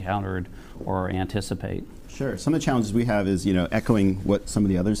have encountered or anticipate. Sure. Some of the challenges we have is, echoing what some of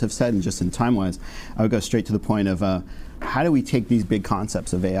the others have said, and just in time-wise, I would go straight to the point of how do we take these big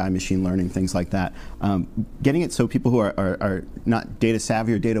concepts of AI, machine learning, things like that, getting it so people who are not data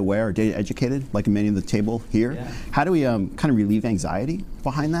savvy or data aware or data educated, like many of the table here, how do we kind of relieve anxiety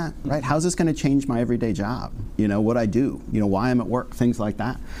behind that, right? How's this going to change my everyday job? What I do, why I'm at work, things like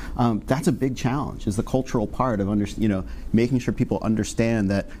that. That's a big challenge, is the cultural part of making sure people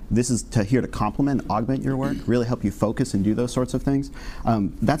understand that this is here to complement, augment your work, really help you focus and do those sorts of things.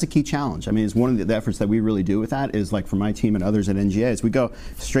 That's a key challenge. I mean, it's one of the efforts that we really do with that is, like, for my team and others at NGA, is we go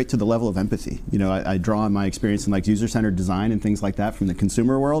straight to the level of empathy. I draw on my experience in, like, user-centered design and things like that from the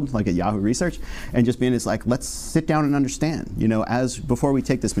consumer world, like at Yahoo Research, and just being, it's like, let's sit down and understand, as before we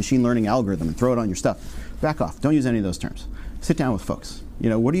take this machine learning algorithm and throw it on your stuff, back off, don't use any of those terms. Sit down with folks.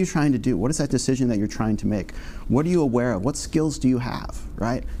 What are you trying to do? What is that decision that you're trying to make? What are you aware of? What skills do you have,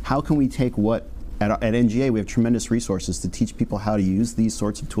 right? How can we take what, at NGA, we have tremendous resources to teach people how to use these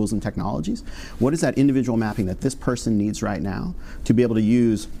sorts of tools and technologies. What is that individual mapping that this person needs right now to be able to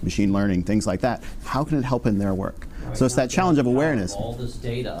use machine learning, things like that? How can it help in their work? Right. So it's that challenge of awareness. All this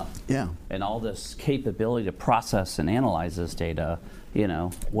data, and all this capability to process and analyze this data,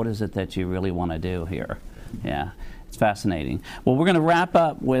 what is it that you really want to do here? Yeah. It's fascinating. Well, we're going to wrap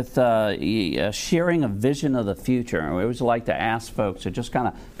up with sharing a vision of the future. And we always like to ask folks to just kind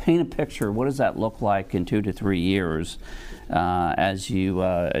of paint a picture. What does that look like in 2 to 3 years as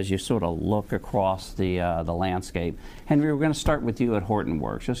you sort of look across the landscape? Henry, we're going to start with you at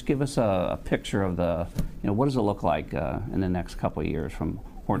Hortonworks. Just give us a picture of what does it look like in the next couple of years from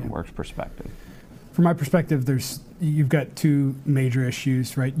Hortonworks' perspective? From my perspective, there's you've got two major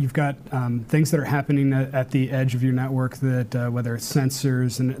issues, right? You've got things that are happening at the edge of your network that, whether it's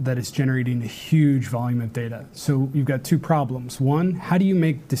sensors, and that is generating a huge volume of data. So you've got two problems. One, how do you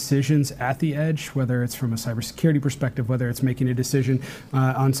make decisions at the edge, whether it's from a cybersecurity perspective, whether it's making a decision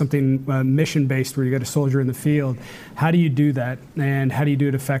on something mission-based where you got a soldier in the field? How do you do that, and how do you do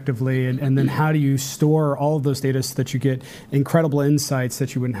it effectively? And then how do you store all of those data so that you get incredible insights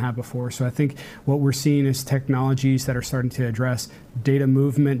that you wouldn't have before? So I think what we're seeing is technologies that are starting to address data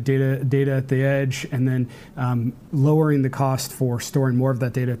movement, data at the edge, and then lowering the cost for storing more of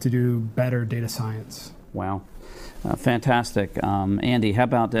that data to do better data science. Wow. Fantastic. Andy, how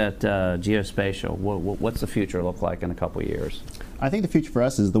about that geospatial? What's the future look like in a couple of years? I think the future for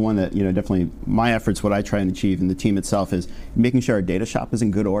us is the one that, definitely my efforts, what I try and achieve, and the team itself is making sure our data shop is in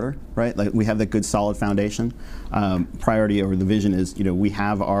good order, right? Like we have that good solid foundation. Priority or the vision is, we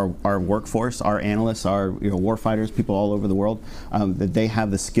have our workforce, our analysts, our warfighters, people all over the world, that they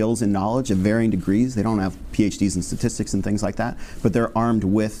have the skills and knowledge of varying degrees. They don't have PhDs in statistics and things like that, but they're armed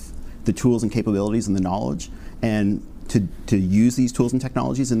with the tools and capabilities and the knowledge, and to use these tools and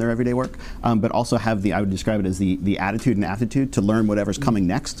technologies in their everyday work, but also have I would describe it as the attitude and aptitude to learn whatever's coming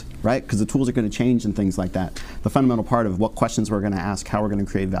next, right? Because the tools are going to change and things like that. The fundamental part of what questions we're going to ask, how we're going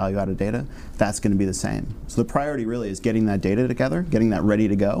to create value out of data, that's going to be the same. So the priority really is getting that data together, getting that ready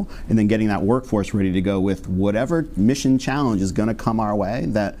to go, and then getting that workforce ready to go with whatever mission challenge is going to come our way,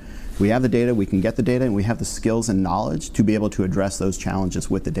 that we have the data, we can get the data, and we have the skills and knowledge to be able to address those challenges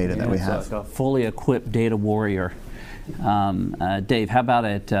with the data that we have. Like a fully equipped data warrior. Dave, how about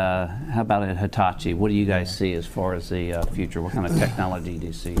at Hitachi? What do you guys see as far as the future? What kind of technology do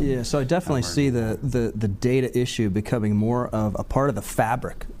you see? Yeah, so I definitely see the data issue becoming more of a part of the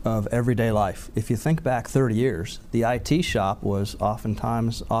fabric of everyday life. If you think back 30 years, the IT shop was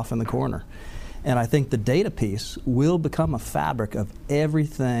oftentimes off in the corner. And I think the data piece will become a fabric of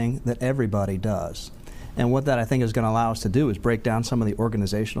everything that everybody does. And what that I think is going to allow us to do is break down some of the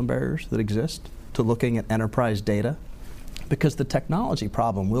organizational barriers that exist to looking at enterprise data, because the technology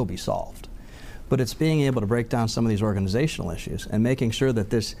problem will be solved. But it's being able to break down some of these organizational issues and making sure that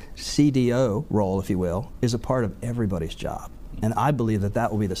this CDO role, if you will, is a part of everybody's job. And I believe that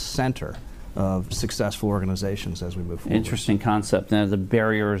that will be the center of successful organizations as we move forward. Interesting concept. Now the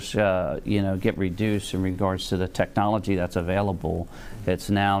barriers, get reduced in regards to the technology that's available. It's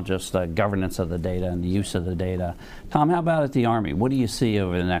now just the governance of the data and the use of the data. Tom, how about at the Army? What do you see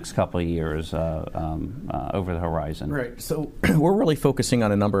over the next couple of years over the horizon? Right. So we're really focusing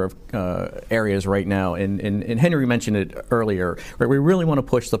on a number of areas right now, and Henry mentioned it earlier. Right, we really want to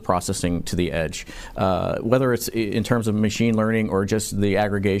push the processing to the edge, whether it's in terms of machine learning or just the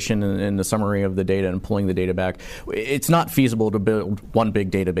aggregation and the summary of the data and pulling the data back. It's not feasible to build one big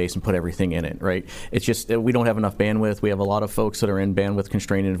database and put everything in it. Right. It's just we don't have enough bandwidth. We have a lot of folks that are in bandwidth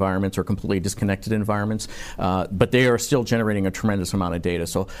constrained environments or completely disconnected environments, but they are still generating a tremendous amount of data.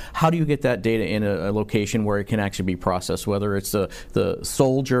 So how do you get that data in a location where it can actually be processed, whether it's the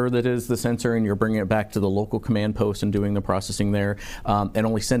soldier that is the sensor and you're bringing it back to the local command post and doing the processing there, and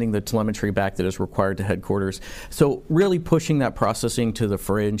only sending the telemetry back that is required to headquarters. So really pushing that processing to the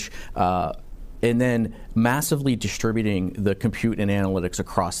fringe, and then massively distributing the compute and analytics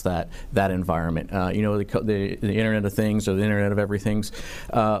across that environment. The Internet of Things or the Internet of Everythings.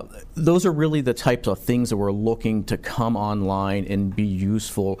 Those are really the types of things that we're looking to come online and be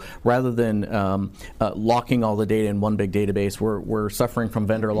useful, rather than locking all the data in one big database. We're suffering from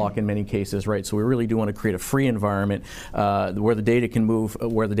vendor lock in many cases, right? So we really do want to create a free environment where the data can move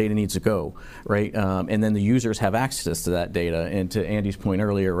where the data needs to go, right? And then the users have access to that data. And to Andy's point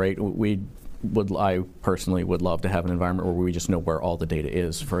earlier, right, I personally would love to have an environment where we just know where all the data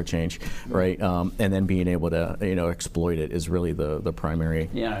is for a change, right? And then being able to, exploit it is really the primary.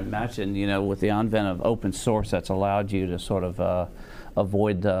 Yeah, I imagine, with the advent of open source, that's allowed you to sort of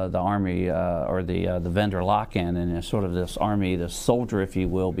avoid the Army or the vendor lock-in, and sort of this Army, this soldier, if you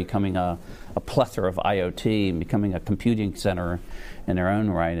will, becoming a plethora of IoT and becoming a computing center in their own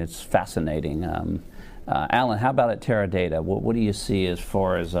right. It's fascinating. Alan, how about at Teradata? What do you see as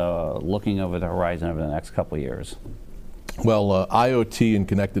far as looking over the horizon over the next couple of years? Well, IoT and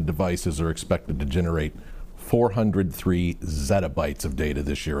connected devices are expected to generate 403 zettabytes of data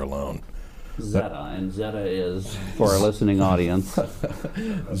this year alone. Zetta, and Zetta is, for our listening audience.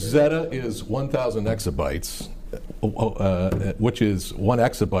 Zetta is 1,000 exabytes, which is 1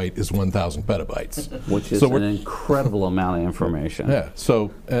 exabyte is 1,000 petabytes. Which is an incredible amount of information. Yeah,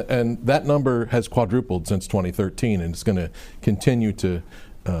 so, and that number has quadrupled since 2013, and it's going to continue to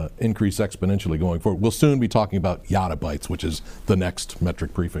increase exponentially going forward. We'll soon be talking about yottabytes, which is the next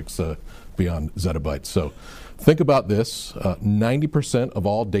metric prefix beyond zettabytes. So Think about this, 90% of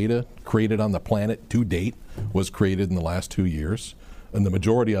all data created on the planet to date was created in the last 2 years, and the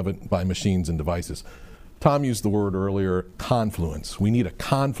majority of it by machines and devices. Tom used the word earlier, confluence. We need a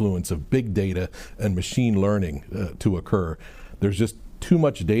confluence of big data and machine learning to occur. There's just too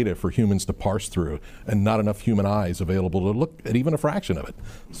much data for humans to parse through and not enough human eyes available to look at even a fraction of it.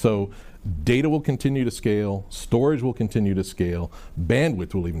 So data will continue to scale, storage will continue to scale,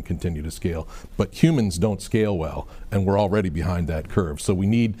 bandwidth will even continue to scale, but humans don't scale well, and we're already behind that curve. So we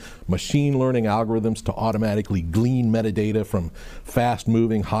need machine learning algorithms to automatically glean metadata from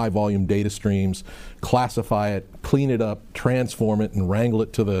fast-moving, high-volume data streams, classify it, clean it up, transform it, and wrangle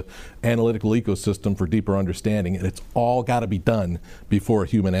it to the analytical ecosystem for deeper understanding, and it's all got to be done before a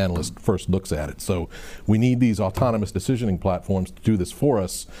human analyst first looks at it. So we need these autonomous decisioning platforms to do this for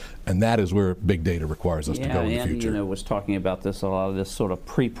us, and that is where big data requires us to go in the future. Andy, was talking about this, a lot of this sort of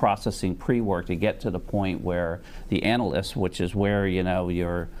pre-processing, pre-work to get to the point where the analyst, which is where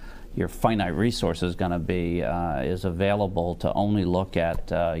your finite resource is going to be, is available to only look at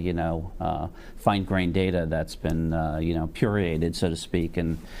fine-grained data that's been curated, so to speak,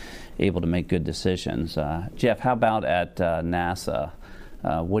 and able to make good decisions. Jeff, how about at NASA?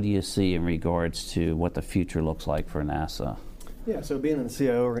 What do you see in regards to what the future looks like for NASA? Yeah, so being in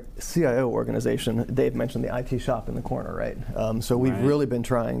the CIO organization, Dave mentioned the IT shop in the corner, right? So we've really been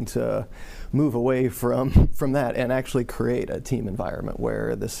trying to move away from that and actually create a team environment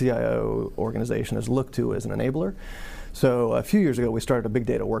where the CIO organization is looked to as an enabler. So a few years ago, we started a big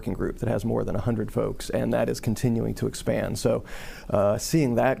data working group that has more than 100 folks, and that is continuing to expand. So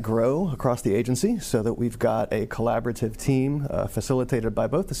seeing that grow across the agency so that we've got a collaborative team facilitated by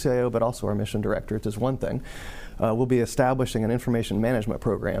both the CIO but also our mission directors is one thing. We'll be establishing an information management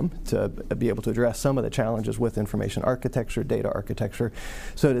program to be able to address some of the challenges with information architecture, data architecture.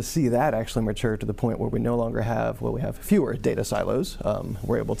 So to see that actually mature to the point where we no longer have, we have fewer data silos.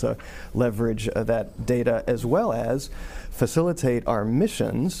 We're able to leverage that data as well as facilitate our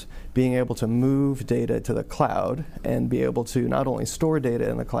missions being able to move data to the cloud and be able to not only store data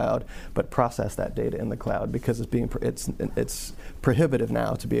in the cloud but process that data in the cloud, because it's prohibitive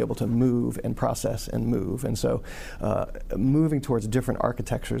now to be able to move and process and move. And so moving towards different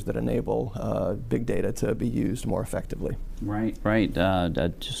architectures that enable big data to be used more effectively. Right.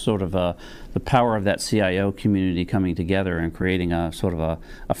 Just sort of the power of that CIO community coming together and creating a sort of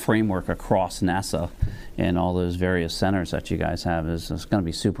a framework across NASA and all those various centers that you guys have is going to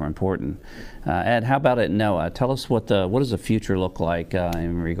be super important. Ed, how about at NOAA? Tell us what does the future look like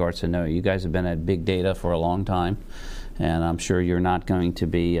in regards to NOAA? You guys have been at big data for a long time, and I'm sure you're not going to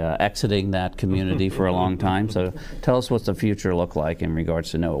be exiting that community for a long time. So tell us what's the future look like in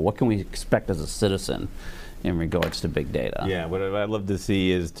regards to NOAA. What can we expect as a citizen in regards to big data? Yeah, what I'd love to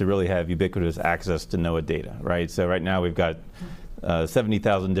see is to really have ubiquitous access to NOAA data, right? So right now we've got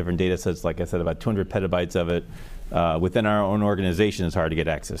 70,000 different data sets, like I said, about 200 petabytes of it. Within our own organization, it's hard to get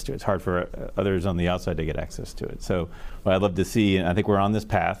access to it. It's hard for others on the outside to get access to it. So what I'd love to see, and I think we're on this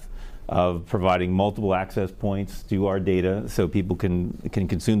path, of providing multiple access points to our data so people can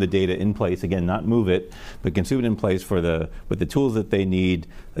consume the data in place. Again, not move it, but consume it in place with the tools that they need,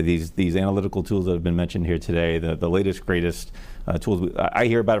 these analytical tools that have been mentioned here today, the latest, greatest tools. I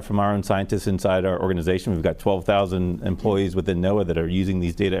hear about it from our own scientists inside our organization. We've got 12,000 employees within NOAA that are using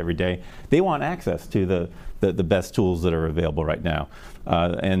these data every day. They want access to the best tools that are available right now.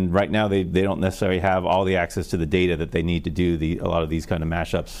 And right now they don't necessarily have all the access to the data that they need to do a lot of these kind of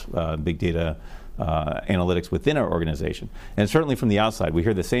mashups, big data analytics within our organization. And certainly from the outside, we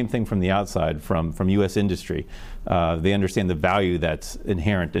hear the same thing from the outside from U.S. industry. They understand the value that's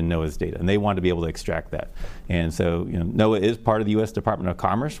inherent in NOAA's data, and they want to be able to extract that. And so NOAA is part of the U.S. Department of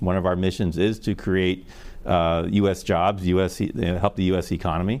Commerce. One of our missions is to create U.S. jobs, help the U.S.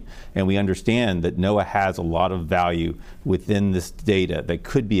 economy, and we understand that NOAA has a lot of value within this data that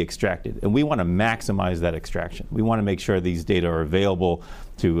could be extracted, and we want to maximize that extraction. We want to make sure these data are available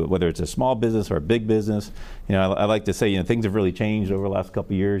to whether it's a small business or a big business. I like to say, things have really changed over the last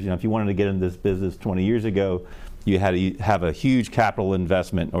couple of years. If you wanted to get into this business 20 years ago, you had to have a huge capital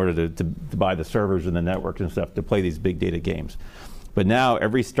investment in order to buy the servers and the networks and stuff to play these big data games. But now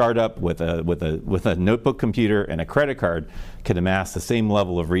every startup with a notebook computer and a credit card can amass the same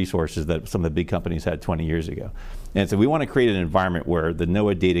level of resources that some of the big companies had 20 years ago. And so we want to create an environment where the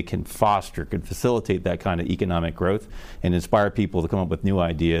NOAA data can facilitate that kind of economic growth and inspire people to come up with new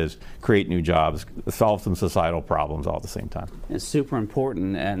ideas, create new jobs, solve some societal problems all at the same time. It's super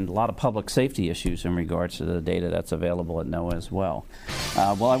important, and a lot of public safety issues in regards to the data that's available at NOAA as well.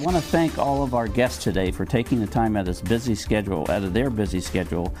 Well, I want to thank all of our guests today for taking the time out of their busy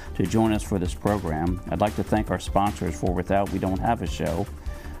schedule to join us for this program. I'd like to thank our sponsors for without we don't have a show.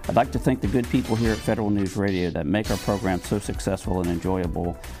 I'd like to thank the good people here at Federal News Radio that make our program so successful and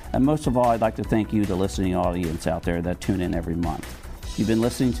enjoyable. And most of all, I'd like to thank you, the listening audience out there that tune in every month. You've been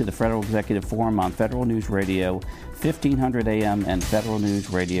listening to the Federal Executive Forum on Federal News Radio, 1500 AM and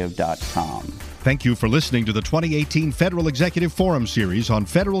federalnewsradio.com. Thank you for listening to the 2018 Federal Executive Forum series on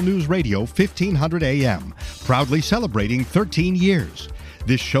Federal News Radio, 1500 AM, proudly celebrating 13 years.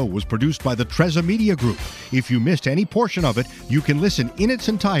 This show was produced by the Treza Media Group. If you missed any portion of it, you can listen in its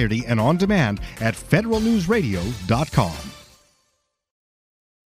entirety and on demand at federalnewsradio.com.